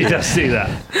that. She does do that.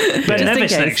 Ben in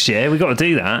Nevis case. next year, we got to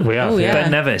do that. We have, Oh, yeah.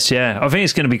 Ben Nevis, yeah. I think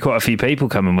it's going to be quite a few people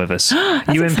coming with us.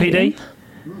 You in PD?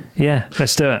 Yeah,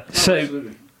 let's do it. So,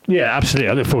 yeah, absolutely.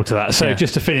 I look forward to that. So, Yeah.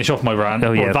 just to finish off my rant,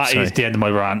 Oh, yeah, that sorry. is the end of my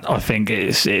rant. I think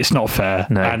it's not fair,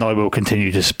 No. and I will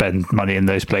continue to spend money in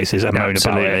those places and moan about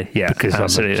Absolutely. it. Yeah, because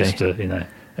absolutely. I'm just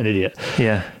an idiot.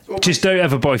 Yeah. Just don't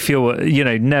ever buy fuel,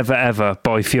 never ever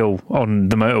buy fuel on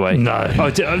the motorway. No.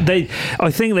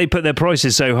 I think they put their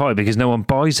prices so high because no one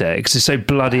buys it because it's so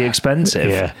bloody expensive.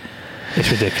 Yeah, it's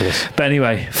ridiculous. But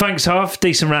anyway, thanks, Half.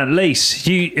 Decent rant. Lise,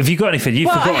 have you got anything? You've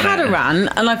Well, I forgotten had it. a rant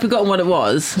and I've forgotten what it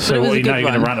was. But So, it was what, a now good you're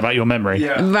going to one. rant about your memory?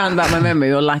 Yeah. Rant about my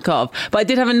memory or lack of. But I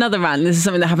did have another rant. This is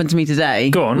something that happened to me today.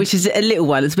 Go on. Which is a little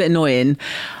one. It's a bit annoying.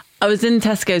 I was in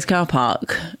Tesco's car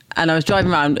park and I was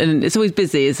driving around, and it's always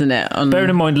busy, isn't it? Bearing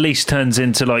in mind, Lise turns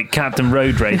into like Captain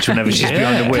Road Rage whenever she's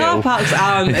behind the wheel. Car parks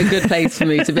aren't a good place for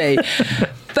me to be.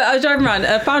 But I was driving around,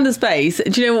 I found a space.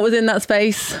 Do you know what was in that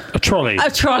space? A trolley. A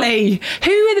trolley.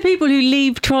 Who are the people who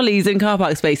leave trolleys in car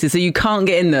park spaces so you can't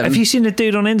get in them? Have you seen a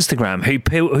dude on Instagram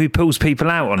who pulls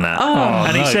people out on that? Oh.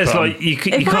 And he no, says but like you if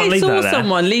can't I leave saw that there.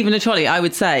 someone leaving a trolley, I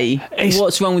would say,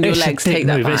 "What's wrong with your It's a legs? dick Take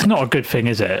that move. back." It's not a good thing,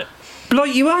 is it?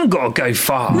 Like you haven't got to go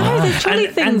far. No, there's trolley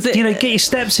and, things And, that- get your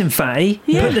steps in, fatty.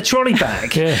 Yeah. Put the trolley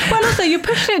back. Yeah. Well, also you're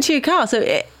pushing it to your car.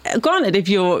 So, granted, if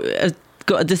you're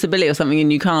got a disability or something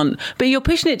and you can't, but you're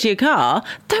pushing it to your car,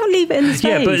 don't leave it in the space.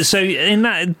 Yeah, but so in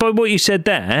that, by what you said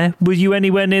there, were you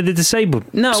anywhere near the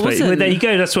disabled? No, I space? wasn't. Well, there you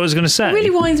go. That's what I was going to say. It really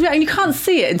winds me out, and you can't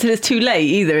see it until it's too late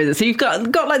either, is it? So you've got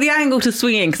like the angle to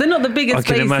swing in because they're not the biggest I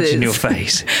can spaces. imagine your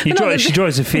face. They're not the She big-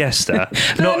 drives a Fiesta,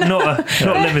 not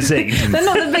limousine. They're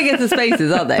not the biggest of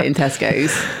spaces, are they, in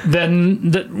Tesco's?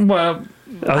 Well,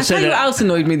 I'll I'll say tell you what that. else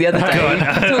annoyed me the other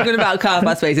day, talking about car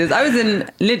park spaces. I was in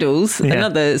Lidl's, Yeah.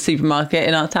 another supermarket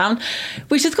in our town,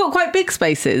 which has got quite big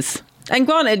spaces. And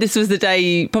granted, this was the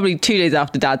day, probably 2 days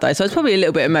after Dad died, so I was probably a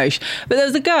little bit emotional. But there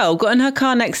was a girl got in her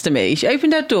car next to me. She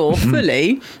opened her door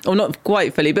fully, or not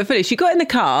quite fully, but fully. She got in the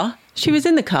car. She was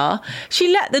in the car.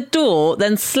 She let the door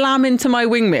then slam into my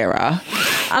wing mirror.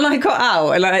 And I got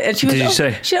out. And she was, Did you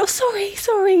say? She went,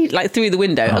 sorry, like through the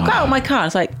window. I got out of my car. I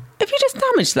was like, have you just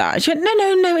damaged that? And she went,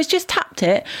 no, it's just tapped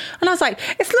it. And I was like,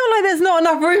 it's not like there's not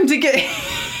enough room to get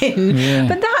in. Yeah.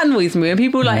 But that annoys me when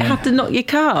people have to knock your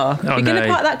car. Oh, You're going no. to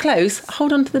park that close,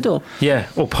 hold on to the door. Yeah,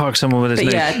 or park someone with his But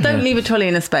legs. yeah, don't leave a trolley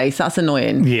in a space. That's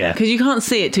annoying. Yeah. Because you can't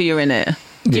see it till you're in it.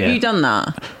 Yeah. Have you done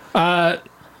that?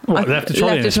 What, left a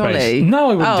trolley in a trolley? space?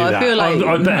 No, I wouldn't do I that. feel like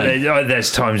I bet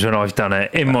there's times when I've done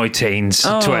it in my teens,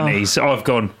 20s. I've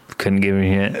gone, couldn't give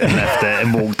me it, left it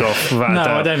and walked off without No, a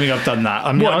doubt. I don't think I've done that.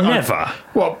 I mean, What, never?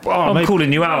 I'm maybe-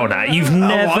 calling you out on that. You've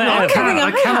never, I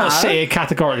ever. cannot sit here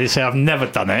categorically say I've never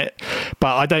done it,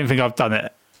 but I don't think I've done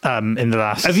it in the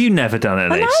last. Have you never done it,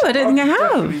 no, Elise? I don't think I have.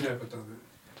 Definitely never done it.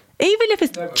 Even if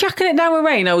it's chucking it down with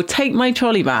rain, I will take my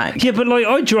trolley back. Yeah, but like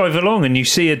I drive along and you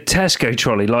see a Tesco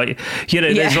trolley, like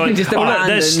there's Yeah, like just abandoned.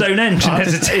 there's Stonehenge and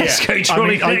there's a Tesco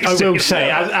trolley. I next to will it. say,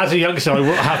 as a youngster, I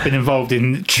have been involved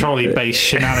in trolley-based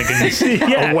shenanigans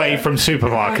Yeah. away from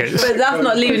supermarkets. But that's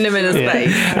not leaving them in a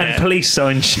space. and police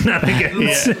sign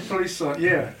shenanigans. The police sign,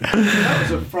 yeah. That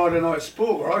was a Friday night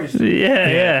sport where I used to.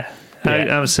 Yeah. Oh,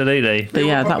 Yeah. absolutely. But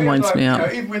yeah, that we had, winds me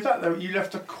up. Even with that, though, you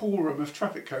left a quorum of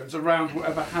traffic cones around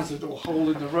whatever hazard or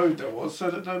hole in the road there was so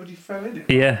that nobody fell in it.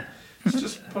 Yeah. It's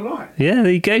just polite. Yeah,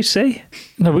 there you go, see?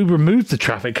 No, we removed the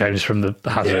traffic cones from the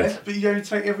hazard. Yeah, but you only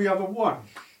take every other one.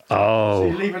 So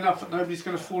you Oh. leave enough that nobody's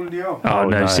going to fall in the arm. Oh,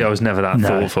 no, no. see, I was never that No.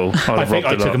 thoughtful. I'd I have think I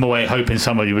robbed a took lot. them away hoping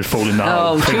somebody would fall in the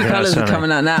hole. Oh, true colours are funny.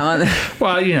 coming out now, aren't they?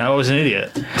 Well, I was an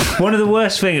idiot. One of the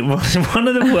worst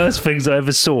things I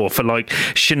ever saw for like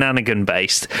shenanigan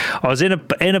based. I was in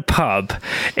a pub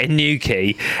in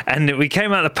Newquay, and we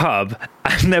came out of the pub,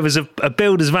 and there was a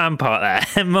builder's van park there.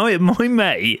 And my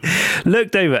mate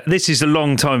looked over. This is a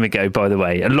long time ago, by the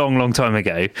way, a long time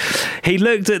ago. He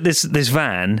looked at this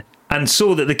van and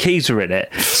saw that the keys were in it.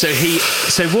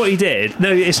 So what he did, no,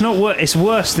 it's not it's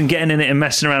worse than getting in it and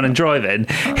messing around and driving.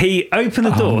 He opened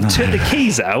the door, took the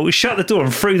keys out, shut the door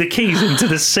and threw the keys into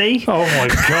the sea. Oh my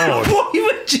God. Why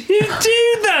would you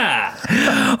do that?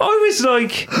 I was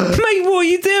like, mate, what are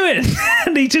you doing?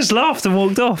 And he just laughed and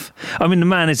walked off. I mean, the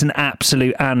man is an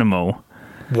absolute animal.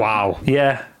 Wow.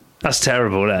 Yeah. That's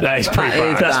terrible, isn't it? That is pretty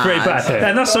bad. That's pretty bad.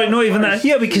 And that's like not even that.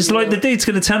 Yeah, because like the dude's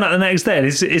going to turn up the next day and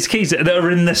his keys that are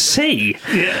in the sea.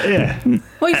 Yeah.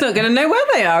 Well, he's not going to know where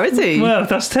they are, is he? Well,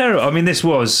 that's terrible. I mean, this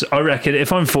was, I reckon,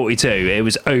 if I'm 42, it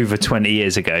was over 20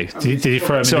 years ago. Did he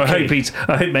throw him So in I the key?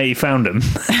 hope mate he found him.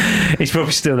 He's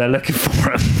probably still there looking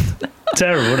for him.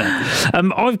 Terrible, isn't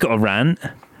it? I've got a rant.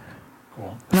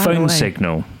 Phone away.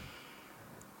 signal.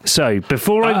 So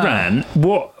before I ran,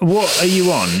 what are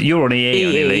you on? You're on EE,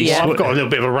 on EE, Elise. yeah. I've got a little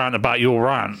bit of a rant about your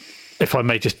rant, if I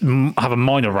may just have a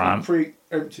minor rant.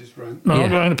 Pre-empties rant. No, Yeah. I'm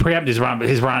going to preempt his rant, but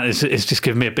his rant is just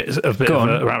giving me a bit of Go on.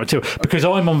 a rant material. Because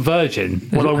I'm on Virgin.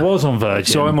 Well, I was on Virgin.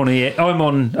 So I'm on EE. I'm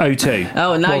on O2.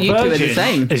 Oh, now well, you two are Virgin the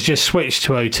same. has just switched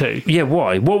to O2. Yeah,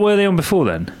 why? What were they on before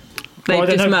then? They've Well, I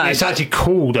don't just know, merged. it's actually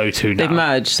called O2 now. They've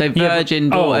merged. So Yeah, but- Virgin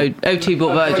bought O2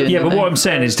 bought Virgin. Yeah, but didn't what they? I'm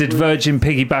saying is, did Virgin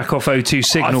piggyback off O2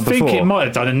 Signal I think before? it might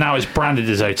have done, and now it's branded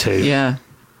as O2. Yeah.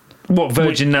 What,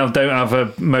 Virgin now don't have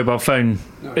a mobile phone?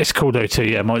 It's called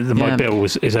O2, yeah. My Yeah. bill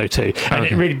is O2. And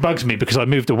Okay. it really bugs me because I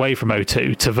moved away from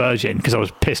O2 to Virgin because I was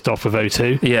pissed off with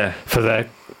O2 Yeah, for their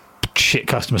shit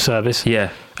customer service. yeah.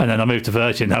 And then I moved to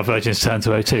Virgin. Now Virgin's turned to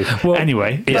O2. Well,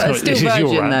 anyway, But it's still this is Virgin,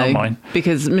 your rant, not though, mine.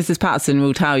 because Mrs. Patterson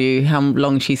will tell you how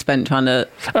long she spent trying to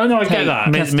Oh, no, I Take get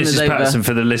that. customers Mrs. over. Patterson,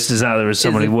 for the listeners out there, is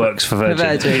someone Is who a- works for Virgin.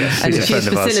 and She's a she's friend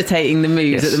of ours. facilitating the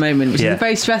moves Yes. at the moment, which Yeah. is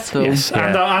very stressful. Yes, Yeah.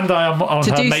 and I am on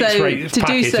To her do mate's so- rate to do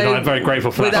package, so and I'm very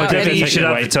grateful for that. without I don't any- think You should it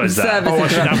away. advertise that. Service Oh, I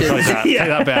should advertise interruptions. that. Take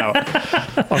that bit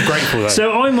out. I'm grateful though.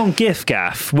 So I'm on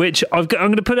GiftGaff, which I'm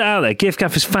going to put it out there.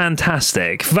 GiftGaff is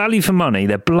fantastic. Value for money.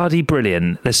 They're bloody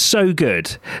brilliant. They're so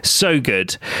good. So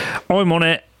good. I'm on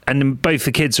it, and both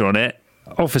the kids are on it.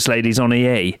 Office lady's on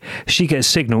EE. She gets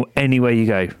signal anywhere you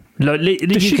go. Like,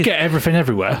 Does she get everything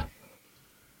everywhere?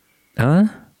 Huh?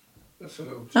 That's a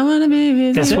little. I want to be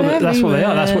with That's you what they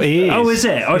are. That's what he is. Oh, is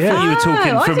it? I thought you were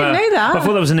talking Oh, I from didn't know that. I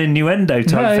thought that was an innuendo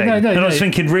type No, thing. no, and I was no.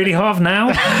 thinking, really hard now?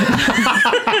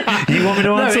 You want me to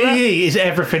No, answer that? EE is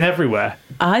everything everywhere.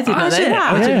 I did Oh, not is know it?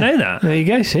 I that. didn't know that. There you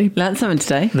go, see? Learned something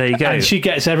today. There you go. And she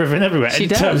gets everything everywhere She in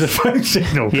does. terms of phone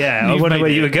signal. Yeah, I You've wonder made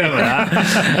where it. you were going with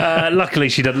that. Luckily,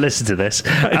 she doesn't listen to this.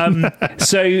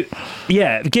 So,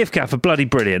 yeah, GiftGaff are bloody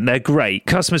brilliant. They're great.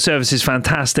 Customer service is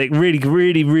fantastic. Really,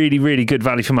 really, really, really good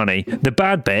value for money. The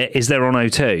bad bit is they're on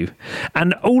O2.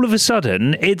 And all of a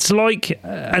sudden, it's like,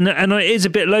 and it is a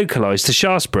bit localised to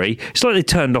Shaftesbury, it's like they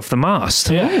turned off the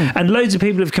mast. Yeah. And loads of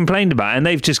people have complained about it, and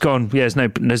they've just gone, yeah,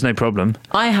 there's no problem.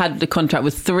 I had a contract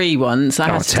with 3 once. I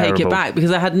had to take terrible. it back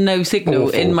because I had no signal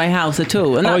Awful. in my house at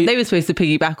all. And I- they were supposed to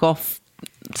piggyback off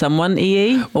someone,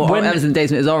 EE, or When- that was in the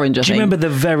days when it was Orange, I Do you think. remember the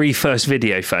very first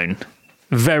video phone?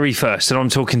 Very first, and I'm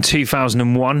talking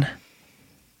 2001.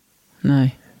 No.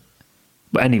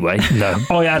 But anyway, No.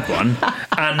 I had one,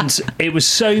 and it was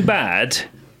so bad.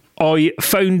 I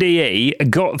phoned EE,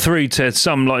 got through to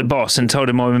some like boss, and told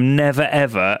him I'm never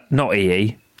ever not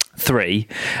EE. 3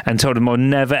 and told them I'm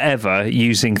never ever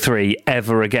using 3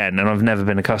 ever again, and I've never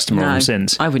been a customer of them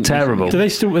since. I wouldn't. Terrible. Are they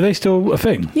still a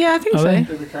thing? Yeah, I think so. They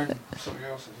became something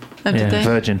else. Oh, did they?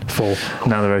 Virgin. 4.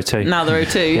 Now they're O2. Now they're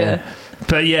O2, yeah.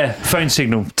 But yeah, phone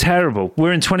signal, terrible.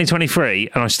 We're in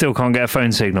 2023 and I still can't get a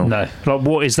phone signal. No. Like,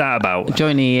 what is that about?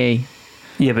 Join EE.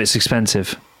 Yeah, but it's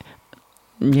expensive.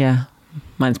 Yeah.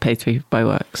 Mine's paid through by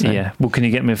work. So. Yeah. Well, can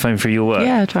you get me a phone for your work?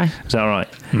 Yeah, I'll try. Is that all right?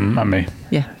 And me.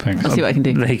 Yeah. Thanks. I'll see what I can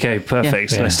do. There you go.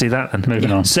 Perfect. Yeah. Let's do that then.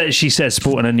 Moving on. So she says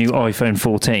sporting a new iPhone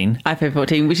 14. iPhone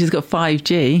 14, which has got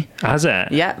 5G. Has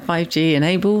it? Yeah, 5G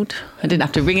enabled. I didn't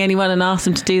have to ring anyone and ask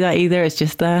them to do that either. It's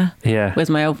just there. Yeah. Where's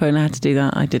my old phone? I had to do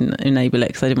that. I didn't enable it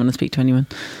because I didn't want to speak to anyone.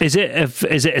 Is it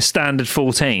a standard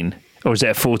 14 or is it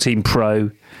a 14 Pro,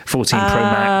 14 Pro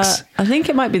Max? I think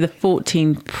it might be the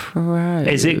 14 Pro.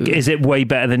 Is it way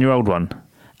better than your old one?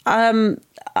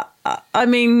 I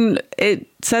mean, it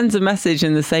sends a message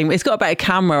in the same way. It's got a better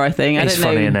camera, I think. It's I don't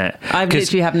funny, know. isn't it? I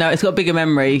literally have it's got a bigger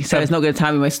memory, so it's not going to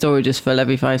tell me my storage is full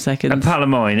every 5 seconds. A pal of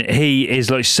mine, he is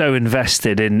like so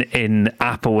invested in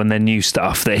Apple and their new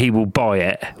stuff that he will buy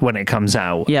it when it comes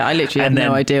out. Yeah, I literally have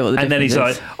no idea what the and then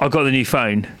difference he's is. like, I got the new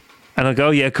phone. And I go,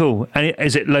 oh, yeah, cool. And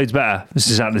is it loads better? This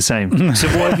is exactly the same. So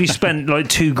why have you spent like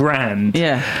 $2,000?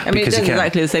 Yeah. I mean, it because does you can?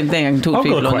 exactly the same thing. I can talk to I've got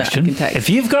people a on that. I question. can text. If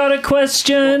you've got a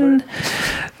question,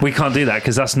 we can't do that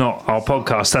because that's not our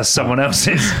podcast. That's someone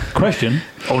else's. Question.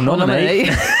 Or nominate.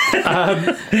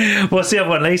 What's the other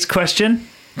one, Lise? Question?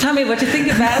 Tell me what you think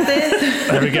about this.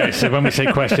 There we go. So when we say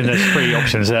question, there's 3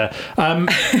 options there.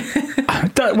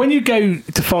 When you go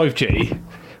to 5G,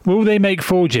 will they make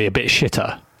 4G a bit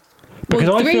shitter? Because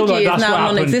Well, 3G I feel like that's is now what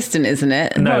happened. non-existent, isn't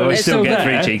it? No, I It's still get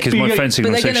there, 3G because but my you- phone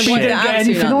signal's so they're gonna shit. wipe You it don't out get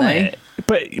soon, anything aren't on they? it.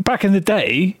 But back in the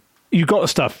day, you got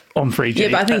stuff on 3G. Yeah,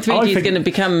 but I think 3G is going to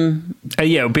become...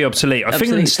 Yeah, it'll be obsolete. I think in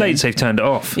the Obsolete States they've turned it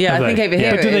off. Yeah, I Have think they? over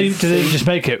here But do it is. they just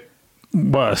make it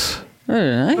worse? I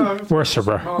don't know. Worse,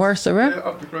 bro. Worse, Yeah,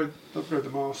 upgrade the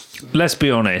masts. Let's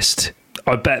be honest.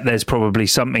 I bet there's probably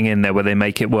something in there where they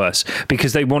make it worse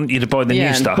because they want you to buy the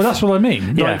Yeah. new stuff. But that's what I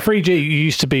mean. Yeah. Like 3G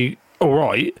used to be all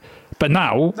right, but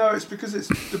now, No, it's because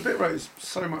the bit rate is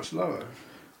so much lower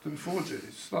than 4G.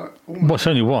 It's like almost what's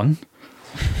only one?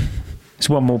 It's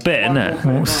one more bit, isn't it?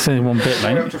 Well, it's only one bit,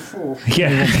 way up mate. to 4.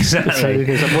 Yeah, So it exactly.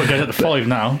 goes up to 5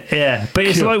 now. Yeah, but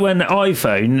it's Sure. like when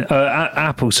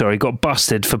Apple, got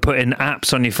busted for putting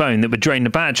apps on your phone that would drain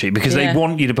the battery because Yeah. they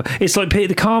want you to. It's like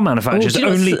the car manufacturers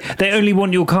Well, do you know they only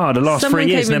want your car to last Someone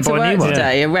 3 years came and then into buy a new work one.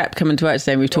 today, a rep coming to work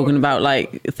today, and we were talking about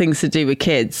like things to do with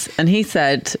kids. And he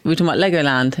said, we were talking about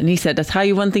Legoland, and he said, I'll tell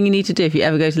you one thing you need to do if you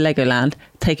ever go to Legoland,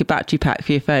 take a battery pack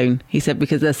for your phone. He said,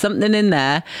 because there's something in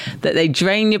there that they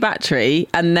drain your battery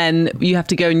and then you have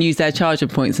to go and use their charging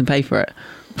points and pay for it.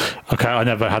 Okay, I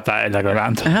never had that in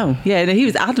Legoland. Oh, yeah, no, he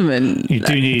was adamant. You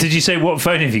do need. Did you say what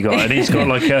phone have you got? And he's got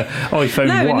like a iPhone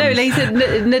No, 1. no, he said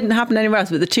it didn't happen anywhere else,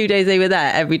 but the 2 days they were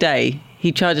there, every day,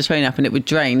 he'd charge his phone up and it would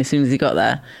drain as soon as he got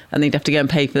there, and they'd have to go and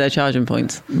pay for their charging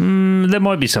points. There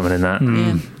might be something in that.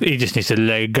 He just needs to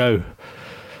let it go.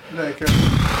 There you go.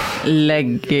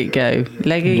 Leg it go.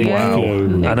 Leg it Wow. go.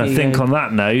 And I Leg it think go. on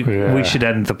that note, Yeah. we should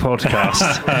end the podcast.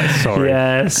 Sorry.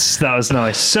 Yes, that was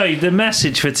nice. So the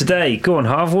message for today, go on,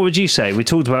 Harv, what would you say? We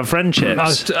talked about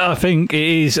friendships. I think it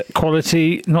is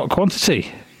quality, not quantity.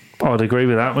 I'd agree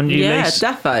with that, wouldn't you, Yeah, Lise?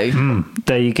 defo.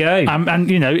 There you go. And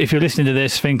you know, if you're listening to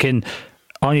this thinking,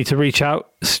 I need to reach out,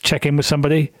 check in with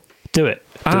somebody, do it.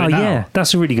 Do it now. Yeah,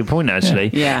 that's a really good point, actually.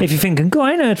 Yeah. If you're thinking, God,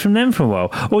 I ain't heard from them for a while.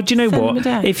 Or do you know Send them what? a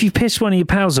text. If you pissed one of your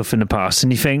pals off in the past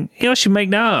and you think, yeah, I should make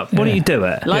that up, why don't you do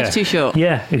it? Life's Yeah. too short.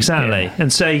 Yeah, exactly. Yeah.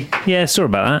 And say, yeah, sorry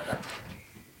about that.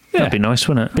 That'd be nice,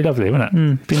 wouldn't it? Be lovely, wouldn't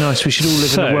it? Be nice. We should all live in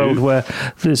So- a world where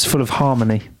there's full of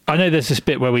harmony. I know there's this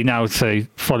bit where we now say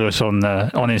follow us on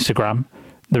Instagram.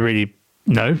 The really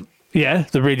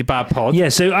the really bad pod. Yeah,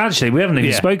 so actually, we haven't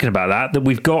even Yeah. spoken about that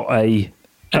we've got an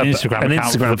Instagram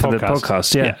account for the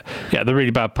podcast. Yeah, the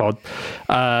really bad pod.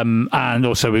 And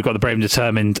also we've got the Brave and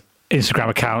Determined Instagram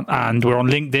account, and we're on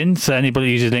LinkedIn. So anybody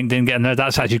who uses LinkedIn, getting there,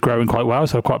 that's actually growing quite well.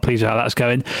 So I'm quite pleased with how that's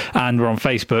going. And we're on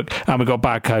Facebook, and we've got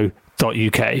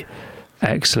badco.uk.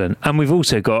 Excellent. And we've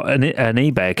also got an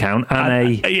eBay account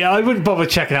and a... Yeah, I wouldn't bother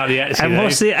checking out the Etsy. And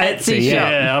what's the Etsy Etsy? shop?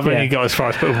 Yeah, I've only got as far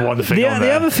as putting one thing on The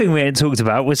there. other thing we ain't talked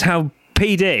about was how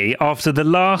PD, after the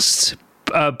last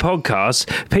podcast,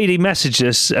 PD messaged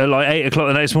us at like 8 o'clock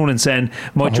the next morning saying,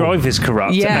 my drive is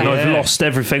corrupt Yeah. and I've Yeah. lost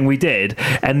everything we did.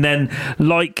 And then,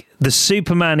 like the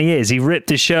Superman he is, he ripped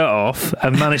his shirt off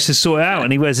and managed to sort it out,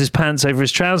 and he wears his pants over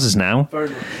his trousers now. Very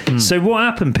much. So what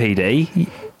happened, PD?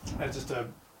 Just a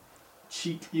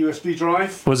cheap USB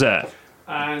drive, Was it?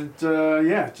 and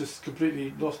just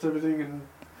completely lost everything and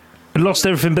Lost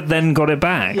everything, but then got it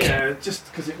back. Yeah, just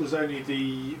because it was only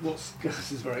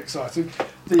this is very exciting.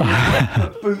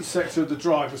 The boot sector of the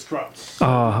drive was corrupt. Oh,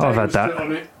 I've had that.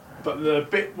 On it, but the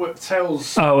bit what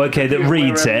tells. Oh, okay, that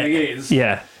reads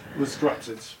it. Was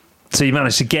corrupted. So you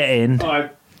managed to get in. I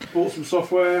bought some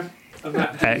software. And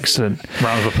that Excellent.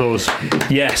 Round of applause.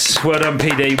 Yes, well done,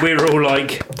 PD. We were all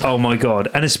like, oh my God.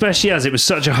 And especially as it was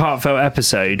such a heartfelt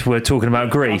episode, we're talking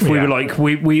about grief. We were like,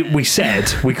 we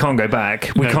said we can't go back.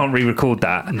 We can't re-record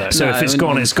that. So if it's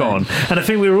gone, it's gone. And I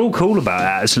think we were all cool about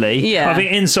it, actually. Yeah. I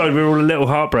think inside we were all a little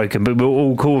heartbroken, but we were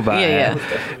all cool about it.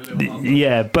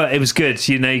 Yeah, but it was good.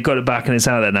 You know, you got it back and it's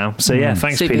out there now. So yeah,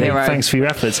 thanks, PD. Thanks for your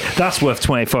efforts. That's worth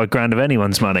 25 grand of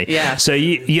anyone's money. Yeah. So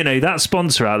you know, that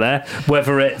sponsor out there,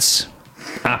 whether it's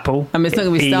Apple. I mean, it's not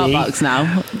going to be Starbucks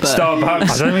now. But Starbucks.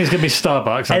 I don't think it's going to be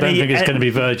Starbucks. I don't think it's going to be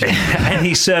Virgin.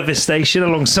 Any service station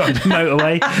alongside the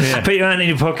motorway. Put your hand in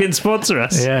your pocket and sponsor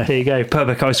us. Yeah. Here you go.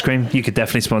 Purbeck ice cream. You could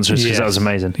definitely sponsor us because that was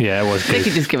amazing. Yeah, it was good. they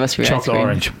could just give us free Chocolate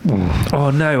ice cream. orange. Oh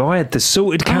no, I had the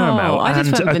salted caramel I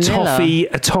just and went vanilla.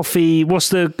 a toffee.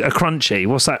 What's a crunchy?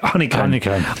 What's that?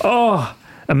 Honeycomb. Oh,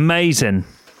 amazing.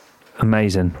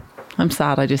 I'm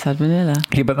sad I just had vanilla.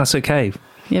 Yeah, but that's okay.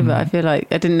 Yeah, but I feel like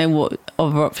I didn't know what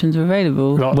other options were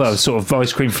available. Well, sort of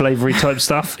ice cream flavoury type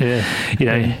stuff. Yeah. You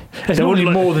know, there's normally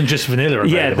more than just vanilla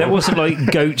available. Yeah, there wasn't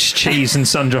like goat's cheese and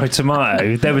sun-dried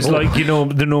tomato. There was like, you know,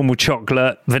 the normal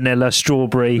chocolate, vanilla,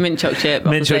 strawberry. Mint choc chip.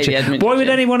 Mint choc chip. Why would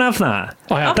anyone have that?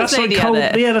 That's like cold.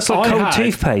 Yeah, that's like cold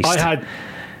toothpaste. I had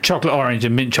chocolate orange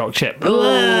and mint choc chip. I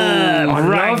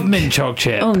love mint choc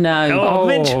chip. Oh no!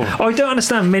 I don't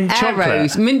understand mint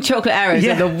chocolate. Mint chocolate arrows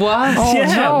are the worst. Oh,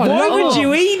 yeah. Why would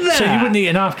you eat that? So you wouldn't eat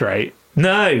an after 8?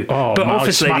 No, but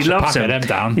obviously he loves them.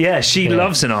 Down. Yeah, she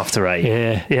loves an after 8.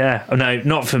 Yeah. Oh, no,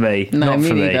 not for me. No, not me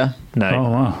for neither. me. No.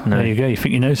 Oh wow! No. There you go. You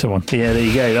think you know someone? Yeah, there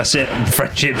you go. That's it.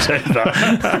 Friendship's over.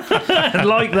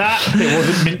 Like that. It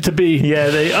wasn't meant to be. Yeah.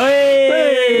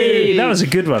 Hey! That was a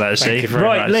good one, actually. Thank you very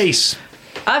Right, much. Lise.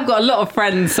 I've got a lot of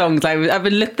Friends songs. I've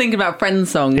been thinking about Friends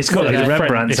songs. It's got to be the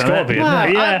Rembrandts. It's got to be. Wow,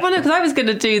 Yeah. because I was going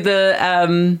to do the.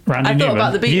 Randy I thought Newman.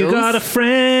 about the Beatles. You got a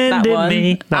friend that in one.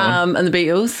 me. That one. And the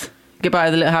Beatles. Goodbye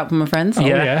with a little help from my friends. Oh,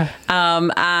 yeah.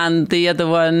 And the other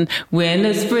one,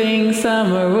 winter, spring,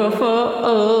 summer, or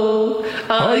fall,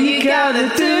 all you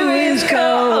gotta do is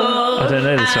call. I don't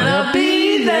know this one. And I'll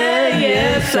be there,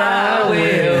 yes I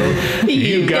will.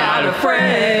 You got a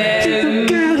friend.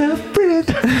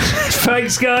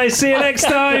 Thanks, guys. See you next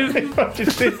time.